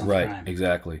that takes on the crime. Right,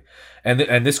 exactly.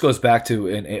 And this goes back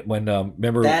to when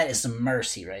remember, that is some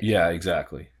mercy, right? Yeah,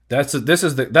 exactly. That's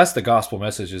the gospel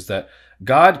message, is that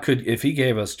God could, if he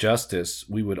gave us justice,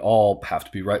 we would all have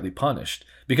to be rightly punished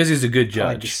because he's a good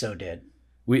judge. I'd be so dead.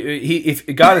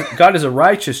 If God is a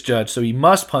righteous judge, so he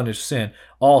must punish sin,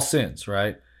 all sins,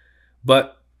 right?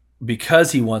 But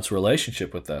because he wants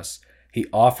relationship with us, he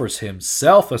offers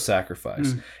himself a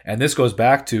sacrifice. And this goes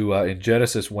back to in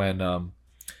Genesis when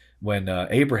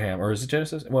Abraham, or is it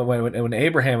Genesis? When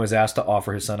Abraham was asked to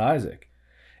offer his son Isaac,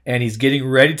 and he's getting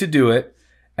ready to do it,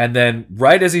 and then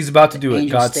right as he's about to do it,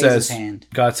 God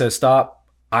says, "Stop!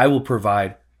 I will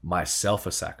provide myself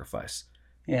a sacrifice."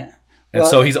 Yeah. And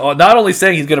so he's not only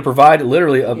saying he's going to provide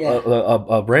literally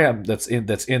a ram that's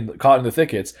caught in the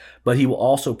thickets, but he will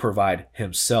also provide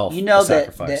himself a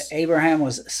sacrifice. That Abraham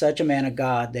was such a man of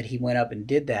God that he went up and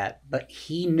did that, but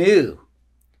he knew.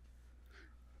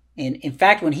 And in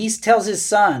fact, when he tells his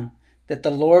son that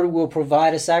the Lord will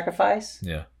provide a sacrifice,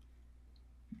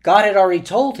 God had already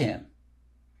told him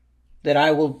that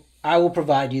I will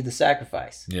provide you the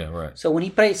sacrifice. Yeah, right. So when he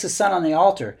placed his son on the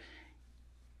altar,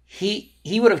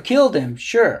 he would have killed him,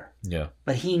 sure. Yeah.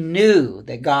 But he knew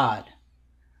that God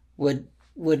would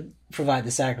provide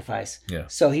the sacrifice. Yeah.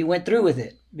 So he went through with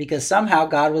it because somehow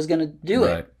God was going to do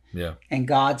right. it. Yeah. And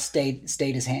God stayed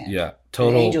his hand. Yeah. The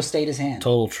angel stayed his hand.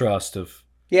 Total trust of.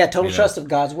 Yeah, total trust of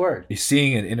God's word. He's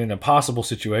seeing it in an impossible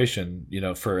situation,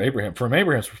 for Abraham. From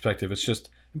Abraham's perspective, it's just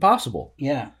impossible.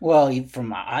 Yeah. Well,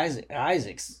 from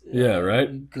Isaac's. Yeah,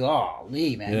 right?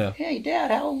 Golly, man. Yeah. Hey,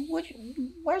 Dad,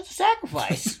 where's the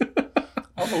sacrifice?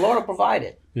 Oh, the Lord will provide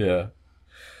it. Yeah.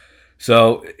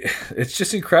 So it's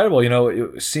just incredible,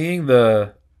 seeing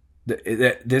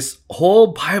this whole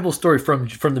Bible story from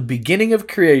the beginning of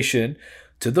creation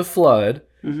to the flood,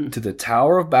 to the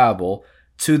Tower of Babel,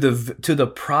 to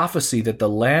the prophecy that the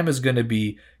lamb is going to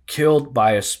be killed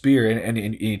by a spear,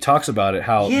 and he talks about it,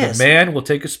 how the man will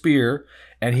take a spear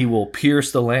and he will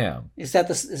pierce the lamb. Is that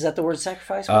the word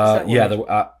sacrifice?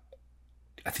 Yeah,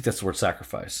 I think that's the word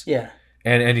sacrifice. Yeah,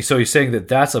 so he's saying that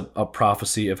that's a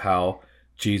prophecy of how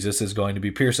Jesus is going to be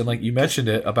pierced, and like you mentioned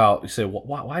it about, you say,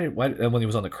 why when he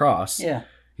was on the cross? Yeah,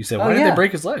 you said, why did they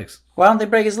break his legs? Why don't they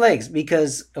break his legs?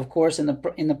 Because of course in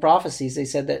the prophecies they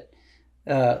said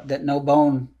that no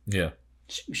bone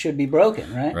should be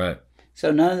broken, right? Right. So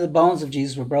none of the bones of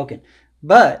Jesus were broken.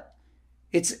 But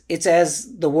it's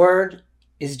as the Word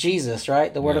is Jesus,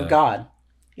 right? The Word of God.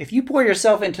 If you pour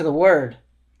yourself into the Word,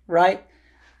 right,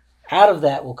 out of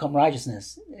that will come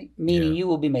righteousness, meaning you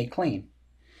will be made clean.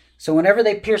 So whenever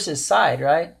they pierce his side,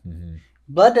 right,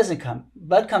 blood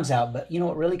comes out, but you know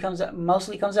what really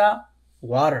mostly comes out?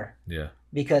 Water. Yeah.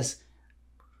 Because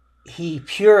he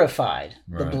purified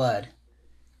the blood.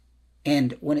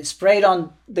 And when it sprayed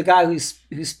on the guy who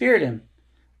speared him,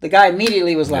 the guy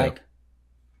immediately was like,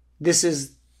 "This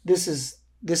is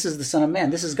the Son of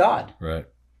Man. This is God. Right.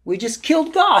 We just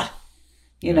killed God."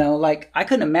 You know, like I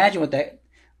couldn't imagine what that.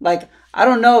 Like I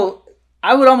don't know.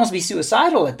 I would almost be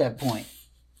suicidal at that point.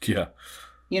 Yeah.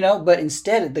 But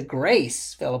instead the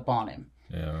grace fell upon him.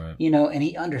 Yeah. Right. And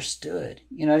he understood.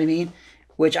 You know what I mean?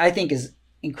 Which I think is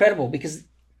incredible because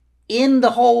in the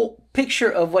whole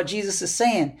picture of what Jesus is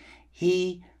saying,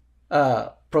 he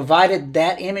provided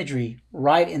that imagery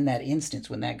right in that instance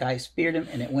when that guy speared him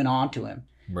and it went on to him.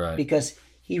 Right. Because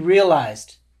he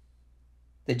realized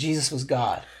that Jesus was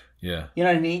God. Yeah. You know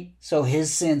what I mean? So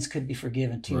his sins could be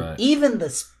forgiven too. Right. Even the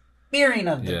spearing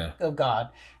of God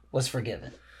was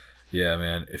forgiven. Yeah,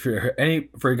 man.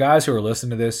 For guys who are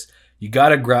listening to this, you got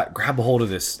to grab a hold of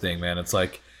this thing, man. It's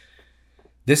like,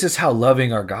 this is how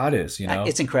loving our God is,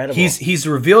 It's incredible. He's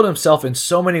revealed himself in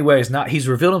so many ways. He's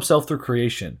revealed himself through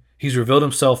creation. He's revealed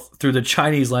himself through the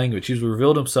Chinese language. He's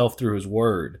revealed himself through his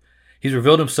word. He's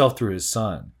revealed himself through his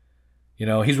son.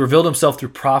 He's revealed himself through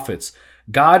prophets.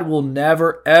 God will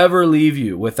never, ever leave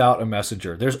you without a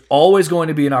messenger. There's always going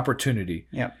to be an opportunity.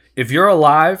 Yeah. If you're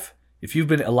alive, if you've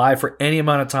been alive for any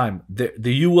amount of time,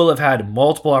 you will have had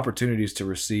multiple opportunities to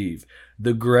receive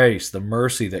the grace, the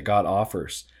mercy that God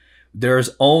offers. There's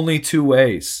only two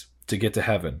ways to get to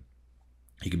heaven.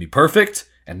 You can be perfect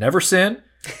and never sin,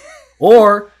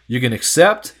 or you can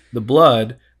accept the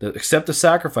blood, accept the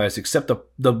sacrifice, accept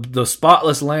the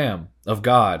spotless Lamb of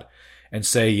God, and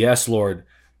say, "Yes, Lord."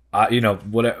 What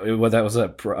that was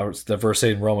that verse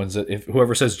saying in Romans, that if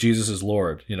whoever says Jesus is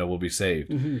Lord, will be saved.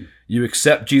 Mm-hmm. You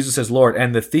accept Jesus as Lord,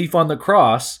 and the thief on the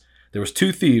cross. There was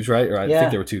two thieves, right? Or I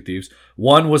think there were two thieves.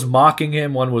 One was mocking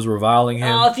him. One was reviling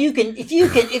him. Oh, if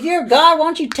you're God, why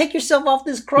don't you take yourself off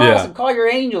this cross and call your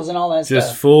angels and all that stuff?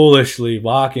 Just foolishly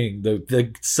mocking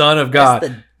the Son of God.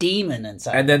 That's the demon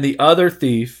inside. And then the other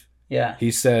thief,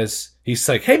 he's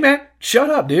like, "Hey man, shut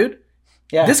up, dude.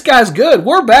 Yeah. This guy's good.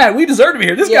 We're bad. We deserve to be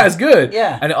here. This guy's good."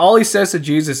 Yeah. And all he says to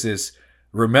Jesus is,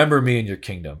 "Remember me in your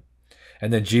kingdom."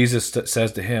 And then Jesus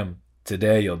says to him,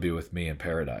 "Today you'll be with me in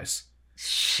paradise."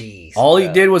 Jeez, all he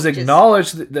did was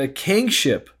acknowledge the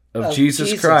kingship of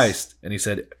Jesus Christ. And he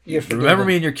said, "Remember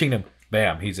me in your kingdom."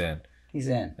 Bam, he's in. He's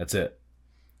in. That's it.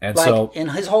 And in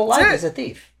his whole life as a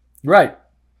thief. Right.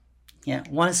 Yeah,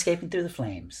 one escaping through the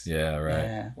flames. Yeah, right.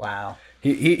 Yeah, wow.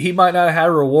 He might not have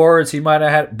had rewards. He might have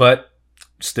had, but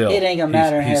still, it ain't gonna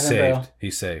matter in heaven, saved. bro.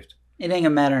 He's saved. It ain't gonna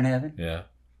matter in heaven. Yeah.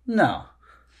 No.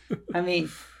 I mean,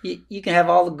 you can have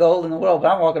all the gold in the world, but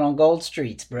I'm walking on gold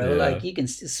streets, bro. Yeah. Like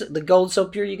the gold's so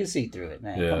pure you can see through it,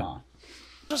 man. Yeah. Come on.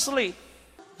 Honestly,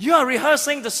 you are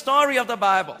rehearsing the story of the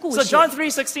Bible. So John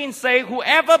 3:16 say,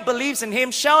 "Whoever believes in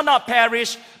him shall not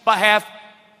perish, but have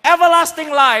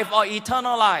everlasting life or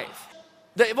eternal life."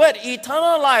 The word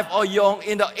eternal life or yong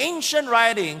in the ancient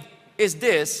writing is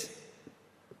this.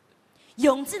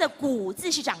 永字的古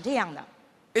字是长这样的。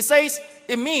 It says,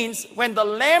 it means when the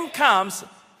Lamb comes,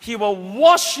 he will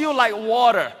wash you like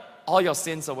water. all your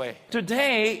sins away.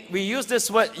 Today, we use this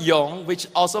word yong, which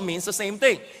also means the same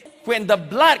thing. When the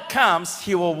blood comes,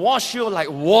 He will wash you like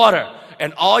water,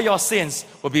 and all your sins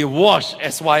will be washed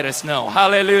as white as snow.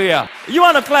 Hallelujah. You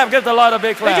want to clap? Give the Lord a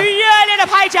big clap. 给主热烈的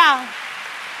拍掌。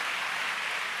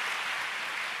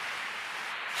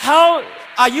 How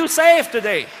are you saved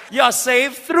today? You are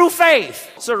saved through faith.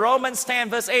 So Romans 10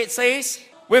 verse 8 says,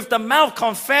 with the mouth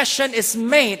confession is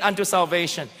made unto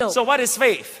salvation. So what is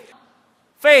faith?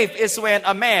 Faith is when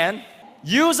a man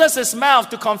uses his mouth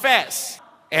to confess,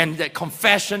 and that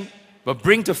confession will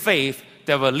bring to faith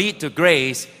that will lead to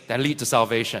grace, that lead to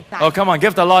salvation. Oh, come on,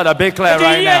 give the Lord a big clap 给主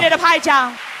right 热烈 now. 的拍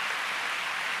掌。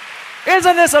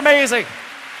 Isn't this amazing?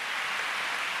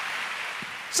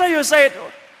 So you say,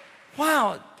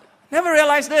 wow, never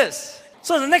realized this.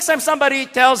 So the next time somebody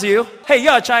tells you, hey,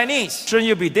 you're Chinese, shouldn't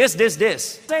you be this, this,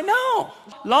 this? Say, no.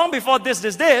 Long before this,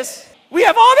 we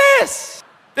have all this.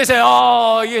 They say,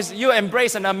 oh, you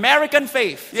embrace an American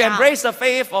faith. You embrace the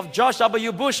faith of George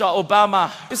W. Bush or Obama.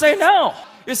 You say, no.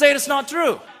 You say it's not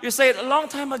true. You say it a long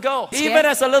time ago. Even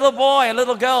as a little boy, a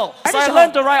little girl. So I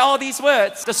learned to write all these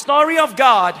words. The story of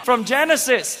God from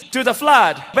Genesis to the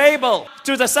flood, Babel,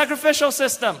 to the sacrificial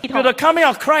system, to the coming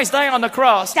of Christ dying on the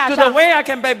cross, to the way I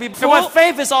can be what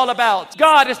faith is all about.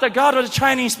 God is the God of the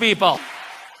Chinese people.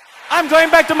 I'm going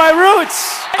back to my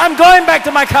roots. I'm going back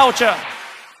to my culture.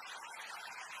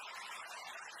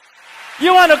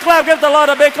 You want to clap? Give the Lord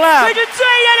a big 给 clap. 主最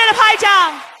热烈的拍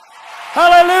掌。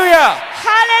 Hallelujah.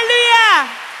 哈利路亚！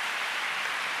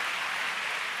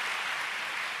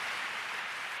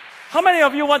 How many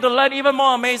of you want to learn even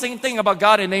more amazing thing about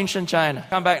God in ancient China?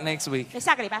 Come back next week.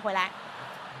 下个礼拜回来。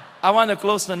 I want to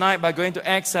close tonight by going to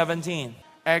Acts 17.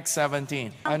 Acts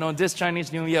 17. I know this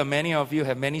Chinese New Year, many of you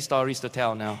have many stories to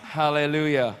tell now.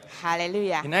 Hallelujah. 哈利路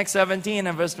亚。 In Acts 17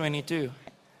 and verse 22.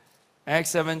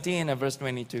 Acts 17 and verse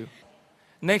 22.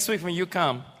 Next week when you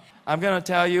come, I'm going to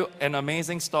tell you an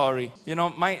amazing story. You know,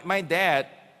 my dad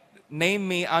named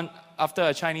me after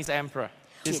a Chinese emperor.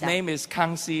 His name is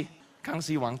Kangxi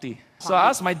Wangdi. So I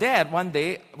asked my dad one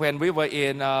day when we were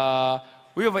in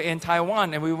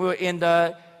Taiwan and we were in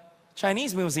the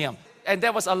Chinese museum. And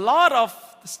there was a lot of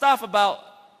stuff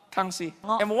about Kangxi.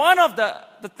 And one of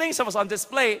the things that was on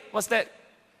display was that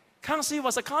Kangxi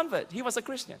was a convert. He was a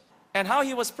Christian. And how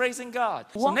he was praising God.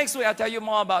 So next week I'll tell you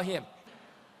more about him.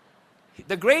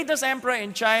 The greatest emperor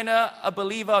in China, a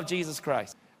believer of Jesus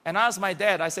Christ. And I asked my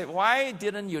dad, I said, why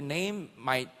didn't you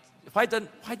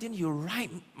write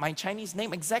my Chinese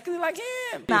name exactly like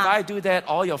him? If I do that,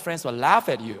 all your friends will laugh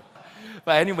at you.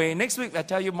 But anyway, next week I'll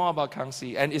tell you more about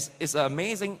Kangxi. And it's an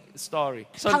amazing story.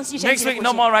 So next week,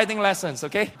 no more writing lessons,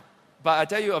 okay? But I'll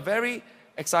tell you a very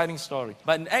exciting story.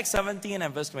 But in Acts 17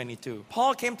 and verse 22,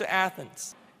 Paul came to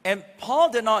Athens. And Paul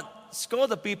did not scold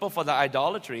the people for the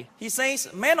idolatry. He says,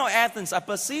 men of Athens, I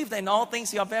perceive that in all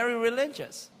things you are very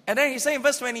religious. And then he says in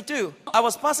verse 22, I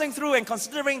was passing through and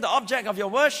considering the object of your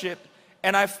worship,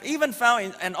 and I've even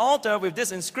found an altar with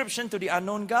this inscription to the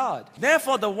unknown God.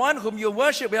 Therefore, the one whom you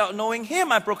worship without knowing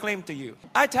him, I proclaim to you.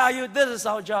 I tell you, this is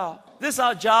our job. This is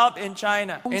our job in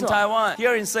China, in Taiwan,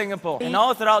 here in Singapore, and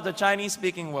all throughout the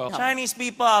Chinese-speaking world. Chinese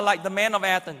people are like the men of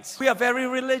Athens. We are very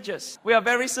religious. We are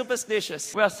very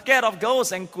superstitious. We are scared of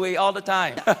ghosts and gui all the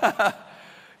time.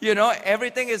 You know,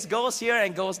 everything is ghosts here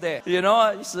and ghosts there. You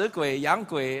know, 死鬼, 洋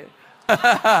鬼.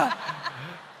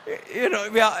 You know,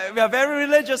 we are very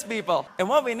religious people. And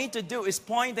what we need to do is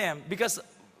point them, because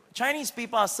Chinese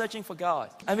people are searching for God.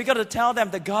 And we got to tell them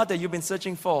the God that you've been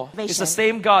searching for is the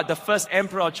same God the first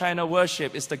emperor of China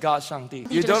worshiped. Is the God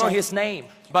Shangdi. You don't know his name.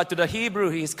 But to the Hebrew,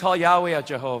 he's called Yahweh or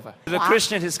Jehovah. To the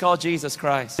Christian, he's called Jesus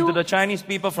Christ. And to the Chinese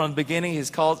people from the beginning, he's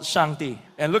called Shangdi.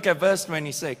 And look at verse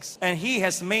 26. And he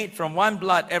has made from one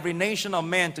blood every nation of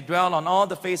men to dwell on all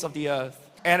the face of the earth,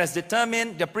 and has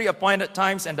determined the pre-appointed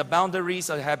times and the boundaries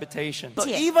of habitation. So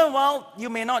even while you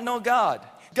may not know God,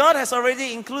 God has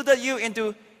already included you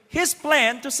into His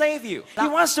plan to save you. He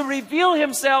wants to reveal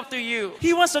Himself to you.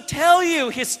 He wants to tell you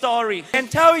His story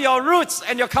and tell you your roots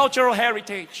and your cultural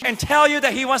heritage, and tell you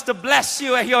that He wants to bless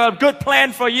you and He has a good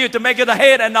plan for you to make you the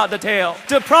head and not the tail,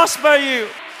 to prosper you.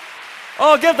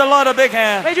 Oh, give the Lord a big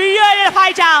hand. 为主热烈的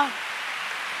拍掌。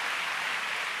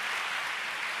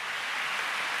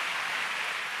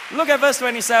 Look at verse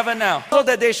 27 now. So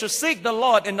that they should seek the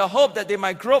Lord in the hope that they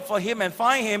might grope for Him and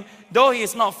find Him, though He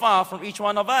is not far from each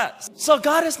one of us. So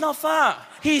God is not far.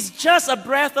 He's just a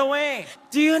breath away.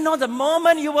 Do you know the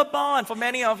moment you were born, for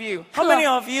many of you? How many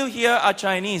of you here are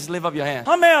Chinese? Lift up your hand.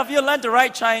 How many of you learned to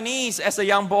write Chinese as a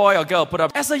young boy or girl? Put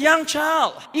up. As a young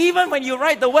child, even when you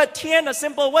write the word Tian, a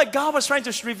simple word, God was trying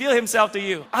to reveal himself to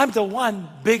you. I'm the one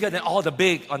bigger than all the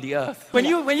big on the earth. When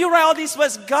you write all these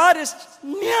words, God is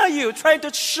near you, trying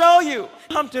to show you.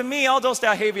 Come to me, all those that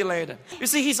are heavy laden. You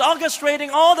see, he's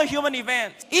orchestrating all the human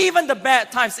events, even the bad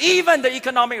times, even the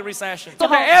economic recession. So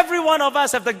that every one of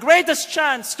us have the greatest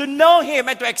chance to know him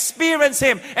and to experience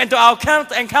him and to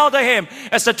encounter him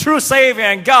as the true Savior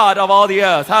and God of all the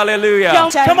earth. Hallelujah.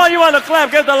 Come on, you want to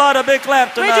clap? Give the Lord a big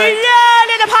clap tonight.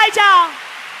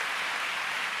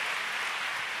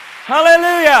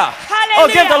 Hallelujah. Oh,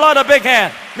 give the Lord a big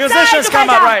hand. Musicians, come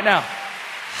up right now.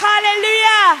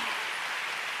 Hallelujah.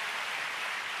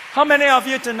 How many of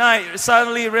you tonight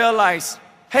suddenly realize,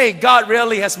 hey, God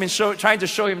really has been trying to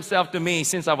show himself to me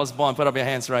since I was born? Put up your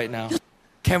hands right now.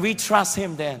 Can we trust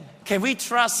him then? Can we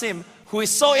trust him who is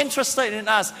so interested in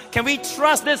us? Can we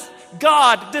trust this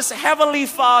God, this heavenly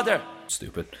Father?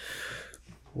 Stupid.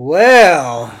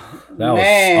 Well, that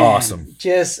was awesome.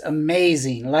 Just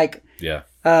amazing. Like, yeah.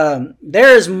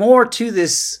 There is more to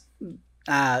this.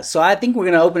 So I think we're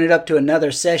going to open it up to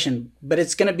another session, but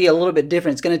it's going to be a little bit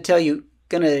different. It's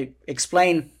going to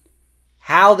explain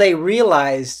how they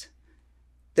realized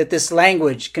that this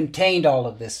language contained all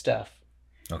of this stuff.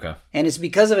 Okay. And it's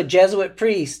because of a Jesuit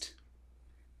priest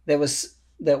that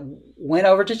went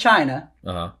over to China.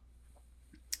 Uh-huh.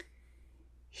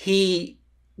 He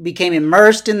became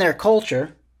immersed in their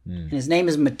culture, and his name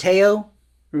is Mateo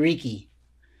Ricci.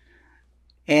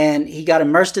 And he got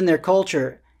immersed in their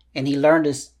culture, and he learned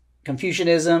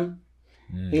Confucianism.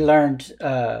 He learned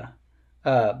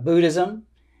Buddhism,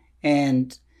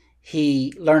 and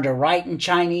he learned to write in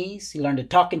Chinese. He learned to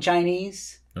talk in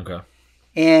Chinese. Okay.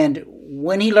 And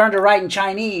when he learned to write in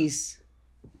Chinese,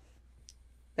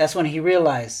 that's when he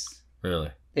realized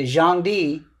that Zhang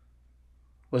Di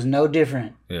was no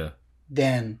different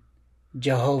than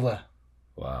Jehovah.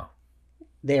 Wow.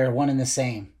 They are one and the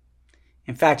same.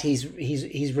 In fact, he's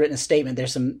written a statement.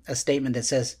 There's a statement that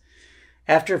says,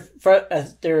 after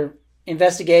their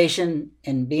investigation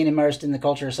and being immersed in the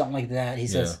culture or something like that, he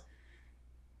says,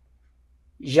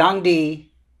 Zhang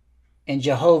Di and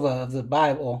Jehovah of the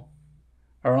Bible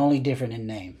are only different in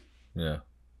name. Yeah.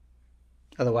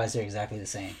 Otherwise, they're exactly the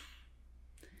same.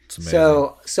 It's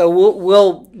amazing. So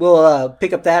we'll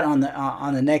pick up that on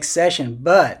the next session.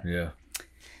 But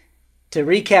to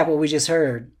recap what we just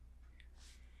heard,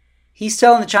 he's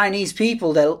telling the Chinese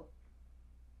people that,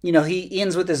 he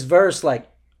ends with this verse like,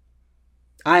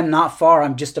 I'm not far,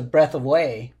 I'm just a breath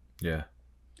away. Yeah.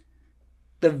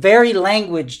 The very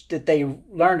language that they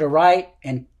learn to write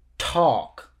and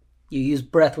talk, you use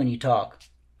breath when you talk.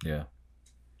 Yeah.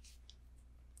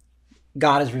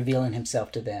 God is revealing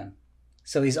himself to them.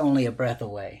 So he's only a breath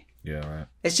away. Yeah, right.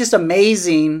 It's just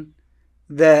amazing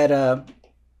that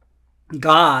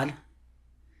God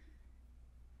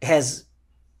has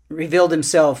revealed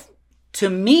himself to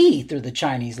me through the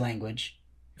Chinese language.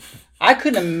 I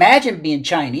couldn't imagine being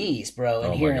Chinese, bro,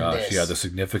 and hearing this. Yeah, the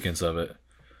significance of it.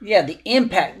 Yeah, the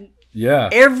impact. Yeah.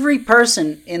 Every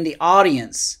person in the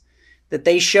audience that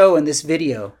they show in this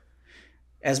video,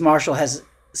 as Marshall has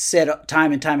said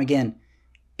time and time again,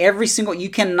 you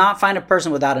cannot find a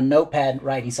person without a notepad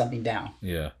writing something down.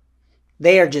 Yeah.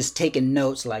 They are just taking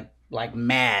notes like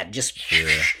mad, just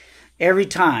every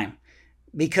time.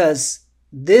 Because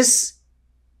this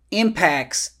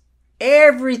impacts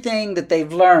everything that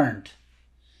they've learned,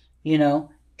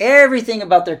 everything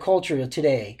about their culture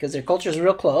today, because their culture is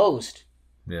real closed,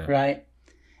 right?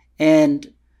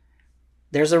 And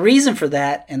there's a reason for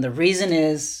that, and the reason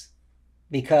is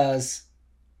because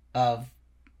of,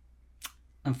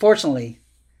 unfortunately,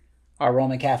 our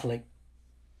Roman Catholic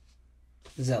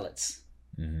zealots.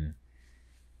 Mm-hmm.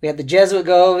 We had the Jesuit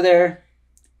go over there.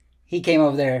 He came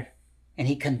over there, and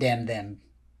he condemned them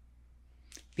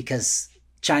because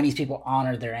Chinese people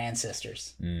honor their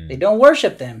ancestors. They don't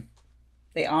worship them.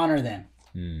 They honor them.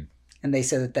 And they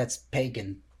say that that's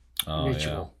pagan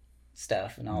ritual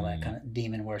stuff and all that kind of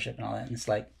demon worship and all that. And it's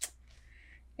like,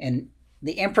 and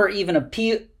the emperor even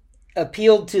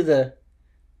appealed to the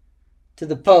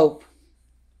Pope.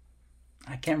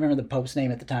 I can't remember the Pope's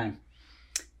name at the time.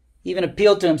 Even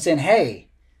appealed to him saying, hey,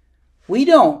 we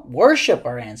don't worship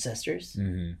our ancestors.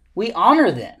 Mm-hmm. We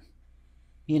honor them.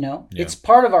 It's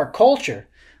part of our culture.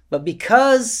 But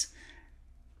because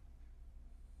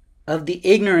of the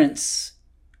ignorance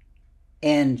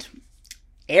and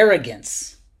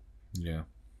arrogance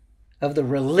of the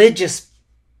religious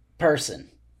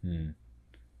person,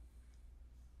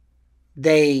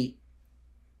 they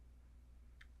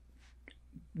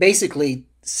basically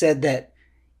said that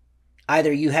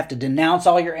either you have to denounce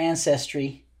all your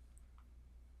ancestry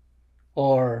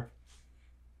or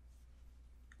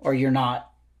you're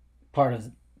not part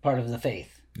of the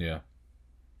faith. Yeah.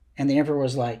 And the emperor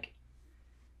was like,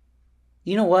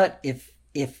 you know what? If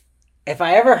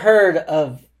I ever heard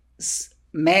of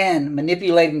man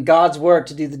manipulating God's work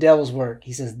to do the devil's work,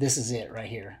 he says, this is it right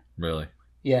here. Really?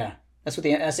 Yeah. That's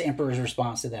the emperor's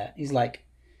response to that. He's like,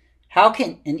 how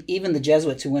can, and even the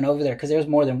Jesuits who went over there, because there was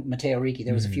more than Matteo Ricci,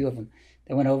 there was a few of them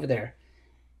that went over there.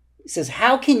 He says,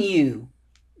 how can you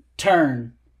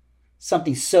turn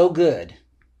something so good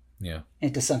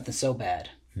into something so bad?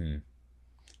 And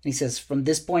he says, from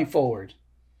this point forward,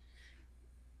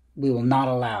 we will not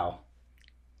allow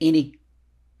any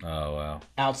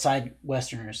outside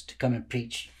Westerners to come and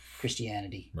preach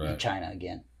Christianity in China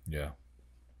again. Yeah.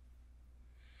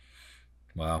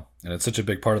 Wow. And it's such a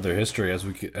big part of their history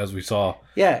as we saw.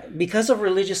 Yeah, because of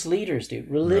religious leaders, dude.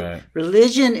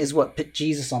 Religion is what put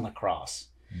Jesus on the cross.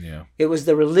 Yeah. It was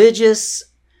the religious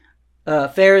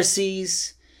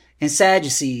Pharisees and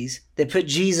Sadducees that put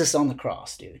Jesus on the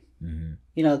cross, dude. Mm-hmm.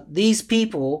 You know, these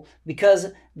people, because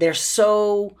they're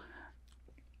so,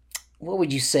 what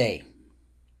would you say,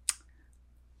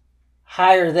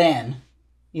 higher than,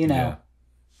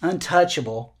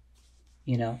 untouchable,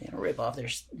 rip off their,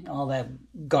 all that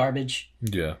garbage.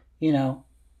 Yeah.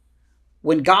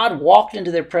 When God walked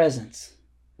into their presence,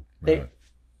 they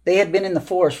had been in the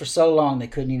forest for so long they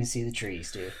couldn't even see the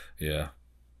trees, dude. Yeah.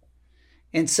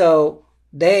 And so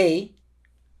they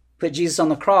put Jesus on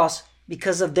the cross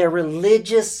because of their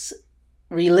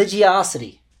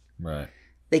religiosity. Right.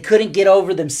 They couldn't get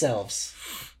over themselves.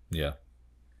 Yeah.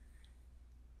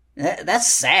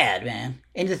 That's sad, man.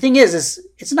 And the thing is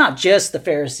it's not just the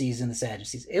Pharisees and the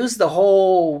Sadducees. It was the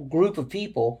whole group of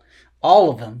people,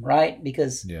 all of them, right?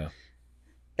 Because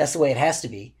that's the way it has to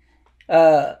be.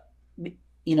 So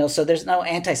there's no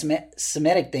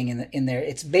anti-Semitic thing in there.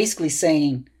 It's basically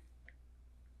saying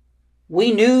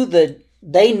they knew that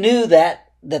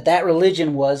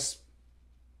religion was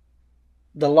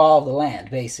the law of the land,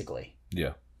 basically.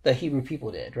 Yeah. The Hebrew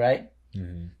people did, right?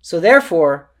 Mm-hmm. So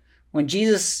therefore, when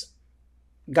Jesus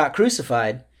got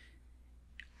crucified,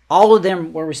 all of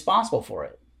them were responsible for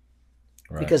it.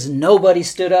 Right. Because nobody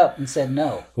stood up and said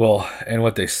no. Well, and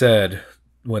what they said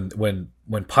when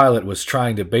Pilate was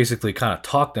trying to basically kind of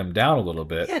talk them down a little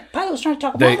bit. Yeah, Pilate was trying to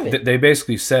talk them out of it. They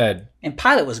basically said... And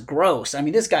Pilate was gross. I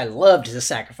mean, this guy loved to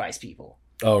sacrifice people.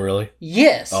 Oh, really?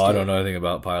 Yes. Oh, dude. I don't know anything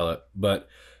about Pilate, but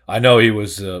I know he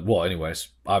was... anyways,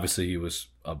 obviously he was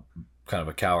kind of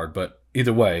a coward, but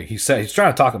either way, he's trying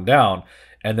to talk them down,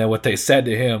 and then what they said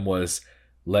to him was,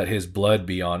 let his blood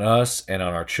be on us and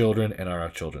on our children and on our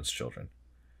children's children.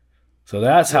 So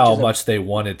that's how much they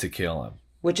wanted to kill him.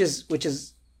 Which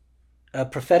is a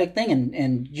prophetic thing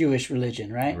in Jewish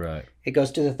religion, right? Right. It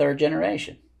goes to the third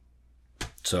generation.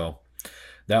 So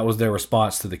that was their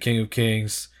response to the King of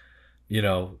Kings.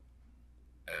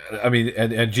 I mean,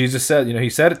 and Jesus said, he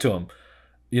said it to him,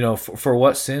 for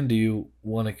what sin do you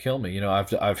want to kill me?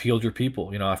 I've healed your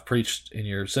people. I've preached in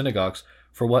your synagogues.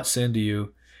 For what sin do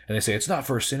you? And they say, it's not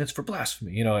for a sin, it's for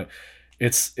blasphemy.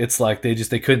 It's like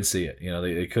they couldn't see it.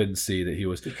 They couldn't see that he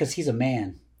was... Because he's a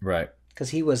man. Right. Because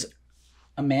he was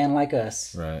a man like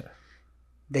us. Right.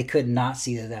 They could not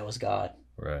see that was God.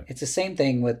 Right. It's the same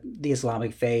thing with the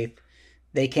Islamic faith.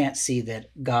 They can't see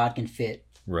that God can fit.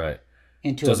 Right.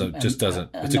 Into it's a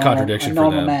contradiction for them.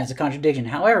 A normal man. It's a contradiction.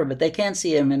 However, but they can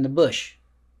see him in the bush.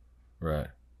 Right.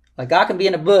 Like God can be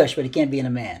in a bush, but he can't be in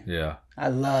a man. Yeah. I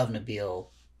love Nabil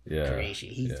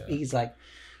Qureshi. He's like,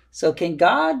 so can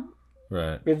God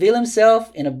reveal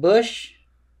himself in a bush?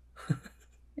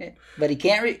 But he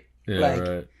can't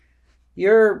right.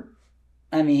 You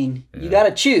got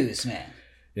to choose, man.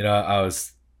 I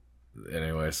was...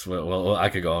 Anyways, well, I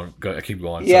could keep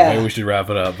going. Yeah. So maybe we should wrap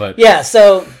it up. But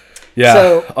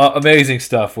amazing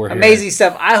stuff. Amazing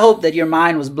stuff. I hope that your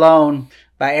mind was blown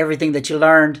by everything that you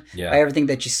learned, by everything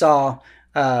that you saw.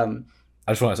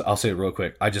 I'll say it real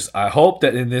quick. I hope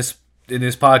that in this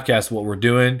podcast, what we're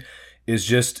doing is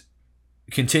just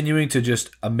continuing to just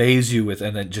amaze you with,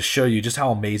 and then just show you just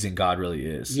how amazing God really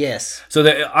is. Yes. So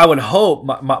that I would hope,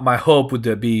 my hope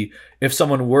would be, if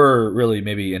someone were really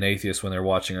maybe an atheist when they're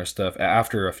watching our stuff,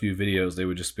 after a few videos, they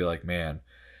would just be like, man,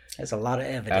 that's a lot of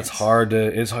evidence.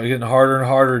 It's getting harder and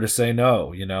harder to say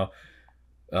no,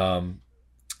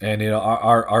 and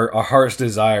our heart's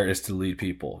desire is to lead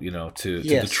people, to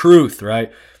the truth,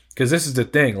 right? Because this is the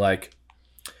thing, like,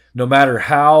 no matter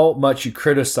how much you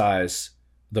criticize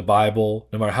the Bible,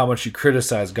 no matter how much you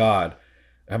criticize God,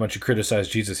 how much you criticize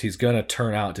Jesus, he's going to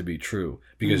turn out to be true.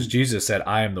 Because Jesus said,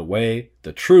 I am the way,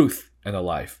 the truth, and the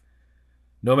life.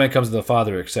 No man comes to the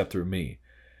Father except through me.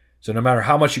 So no matter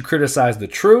how much you criticize the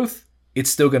truth, it's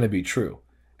still going to be true.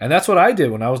 And that's what I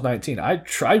did when I was 19. I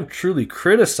truly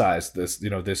criticized this,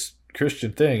 this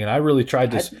Christian thing. And I really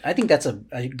tried to... I think that's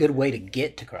a good way to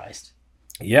get to Christ.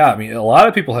 Yeah, I mean, a lot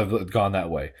of people have gone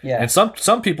that way. Yeah. And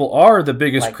some people are the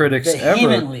biggest critics ever.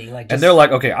 And they're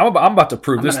like, okay, I'm about to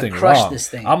prove this thing wrong.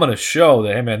 I'm going to show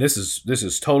that, hey, man, this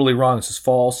is totally wrong. This is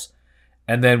false.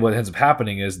 And then what ends up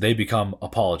happening is they become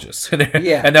apologists.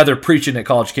 And now they're preaching at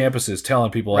college campuses, telling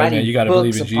people, hey, man, you got to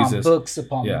believe in Jesus. Books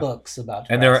upon books about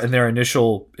Christ. And their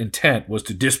initial intent was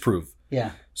to disprove.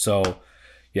 Yeah. So,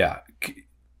 yeah,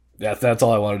 that's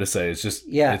all I wanted to say. It's just,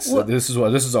 this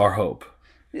is our hope.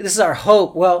 This is our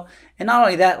hope. Well, and not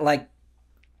only that, like,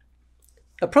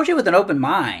 approach it with an open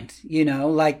mind,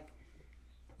 like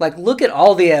look at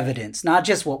all the evidence, not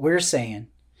just what we're saying.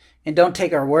 And don't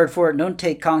take our word for it. Don't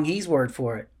take Kang Hee's word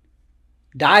for it.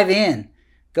 Dive in.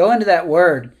 Go into that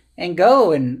word and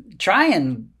go and try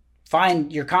and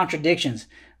find your contradictions.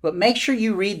 But make sure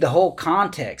you read the whole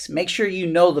context. Make sure you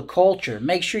know the culture.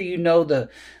 Make sure you know the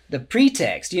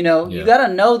pretext. You got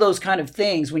to know those kind of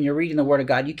things when you're reading the Word of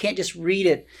God. You can't just read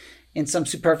it in some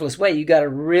superfluous way. You got to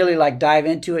really dive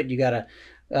into it. You got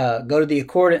to go to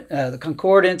the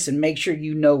concordance and make sure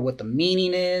you know what the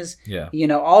meaning is. Yeah.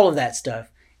 All of that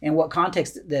stuff and what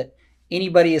context that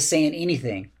anybody is saying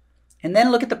anything. And then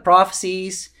look at the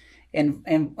prophecies and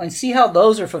see how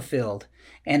those are fulfilled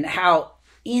and how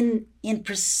in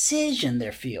precision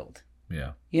they're filled.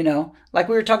 Yeah. Like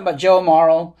we were talking about Joe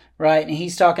Amaro, right? And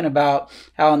he's talking about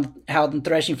how on the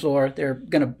threshing floor, they're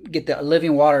going to get the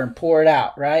living water and pour it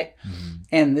out, right? Mm-hmm.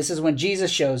 And this is when Jesus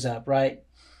shows up, right?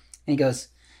 And he goes,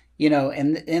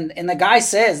 and the guy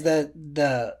says,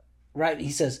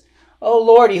 he says, oh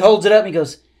Lord, he holds it up and he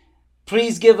goes,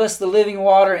 please give us the living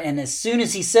water. And as soon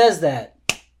as he says that,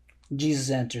 Jesus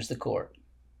enters the court.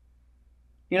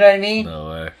 You know what I mean? No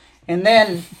way. And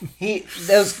then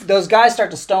those guys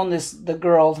start to stone the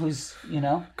girl who's,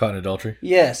 caught in adultery?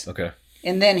 Yes. Okay.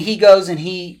 And then he goes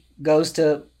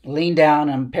to lean down.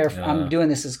 I'm doing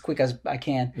this as quick as I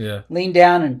can. Yeah. Lean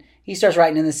down and he starts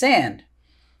writing in the sand.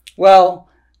 Well,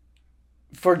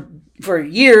 for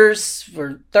years,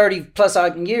 for 30 plus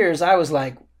years, I was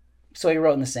like, so he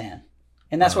wrote in the sand.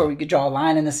 And that's where we could draw a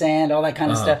line in the sand, all that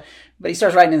kind of stuff. But he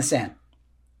starts writing in the sand.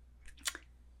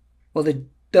 Well,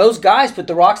 those guys put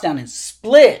the rocks down and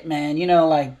split, man. He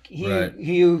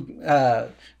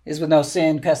is with no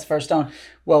sin, cast the first stone.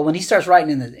 Well, when he starts writing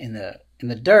in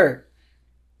the dirt,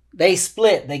 they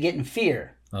split. They get in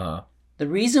fear. Uh-huh. The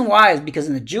reason why is because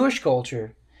in the Jewish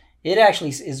culture, it actually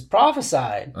is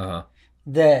prophesied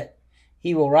that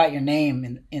he will write your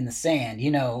name in the sand.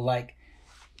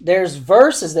 There's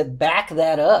verses that back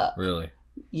that up. Really?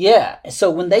 Yeah. So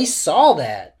when they saw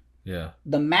that, yeah,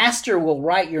 the master will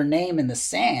write your name in the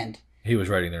sand. He was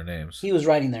writing their names. He was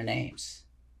writing their names.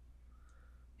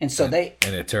 And so and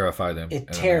it terrified them. It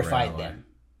terrified them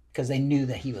because they knew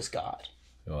that he was God.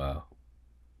 Wow.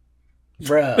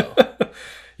 Bro.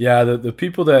 Yeah, the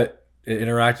people that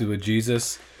interacted with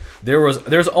Jesus,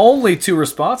 there's only two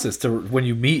responses to when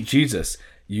you meet Jesus.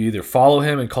 You either follow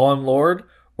him and call him Lord,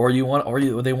 or you want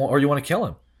to kill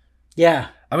him. Yeah.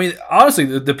 I mean, honestly,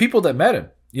 the people that met him,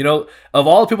 of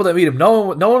all the people that meet him, no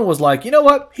one was like, you know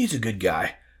what, he's a good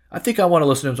guy. I think I want to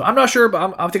listen to him. I'm not sure,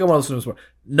 but I think I want to listen to him more.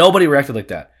 Nobody reacted like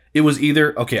that. It was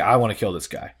either, okay, I want to kill this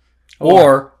guy,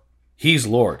 or he's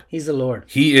Lord. He's the Lord.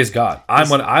 He is God. I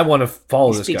want to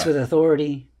follow this guy. He speaks with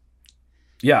authority.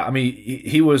 Yeah, I mean,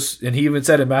 he was, and he even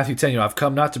said in Matthew 10, I've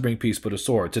come not to bring peace, but a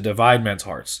sword, to divide men's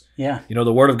hearts. Yeah.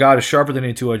 The word of God is sharper than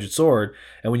any two-edged sword,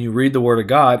 and when you read the word of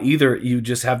God, either you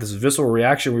just have this visceral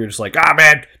reaction where you're just like,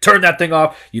 man, turn that thing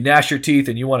off, you gnash your teeth,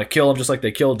 and you want to kill him just like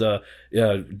they killed,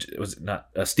 was it not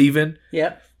Stephen?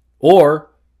 Yeah. Or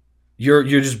you're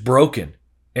just broken,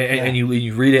 and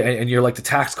you read it, and you're like the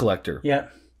tax collector. Yeah.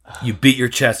 You beat your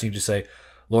chest, and you just say,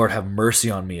 Lord, have mercy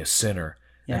on me, a sinner.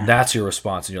 Yeah. And that's your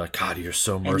response, and you're like, God, you're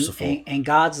so merciful. And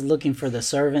God's looking for the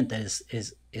servant that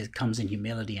is comes in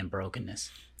humility and brokenness.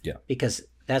 Yeah, because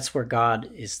that's where God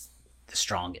is the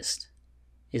strongest,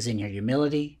 is in your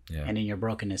humility and in your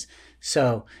brokenness.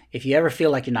 So if you ever feel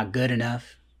like you're not good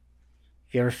enough,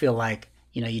 if you ever feel like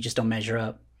you just don't measure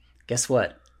up, guess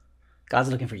what? God's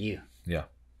looking for you. Yeah,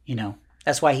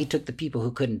 that's why He took the people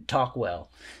who couldn't talk well.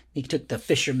 He took the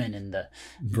fishermen and the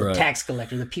tax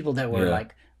collector, the people that were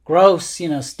like gross,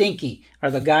 stinky, or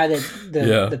the guy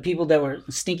the people that were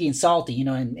stinky and salty,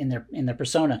 in their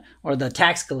persona, or the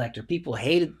tax collector. People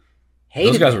hated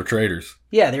hated those guys were traitors.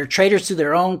 Yeah, they were traitors to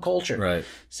their own culture. Right.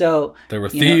 So they were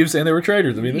thieves and they were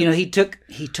traitors. I mean, he took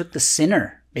the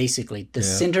sinner, basically, the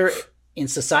sinner in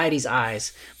society's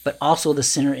eyes, but also the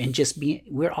sinner in just being.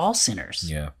 We're all sinners.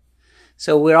 Yeah.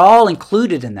 So we're all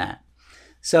included in that.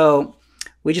 So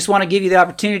we just want to give you the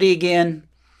opportunity again.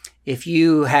 If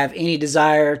you have any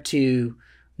desire to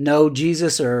know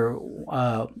Jesus or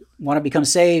want to become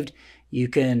saved, you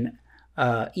can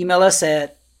email us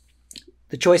at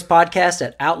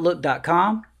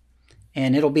thechoicepodcast@outlook.com,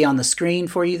 and it'll be on the screen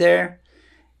for you there.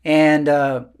 And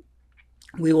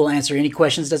we will answer any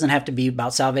questions. It doesn't have to be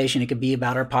about salvation. It could be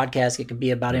about our podcast. It could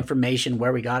be about information,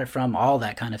 where we got it from, all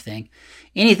that kind of thing.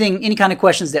 Anything, any kind of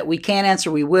questions that we can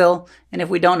answer, we will. And if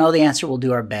we don't know the answer, we'll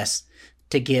do our best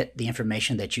to get the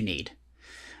information that you need.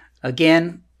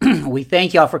 Again, we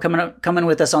thank y'all for coming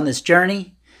with us on this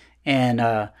journey.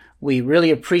 And we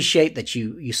really appreciate that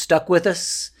you stuck with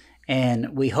us.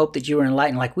 And we hope that you were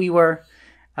enlightened like we were.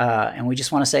 And we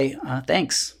just want to say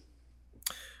thanks.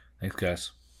 Thanks,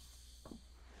 guys.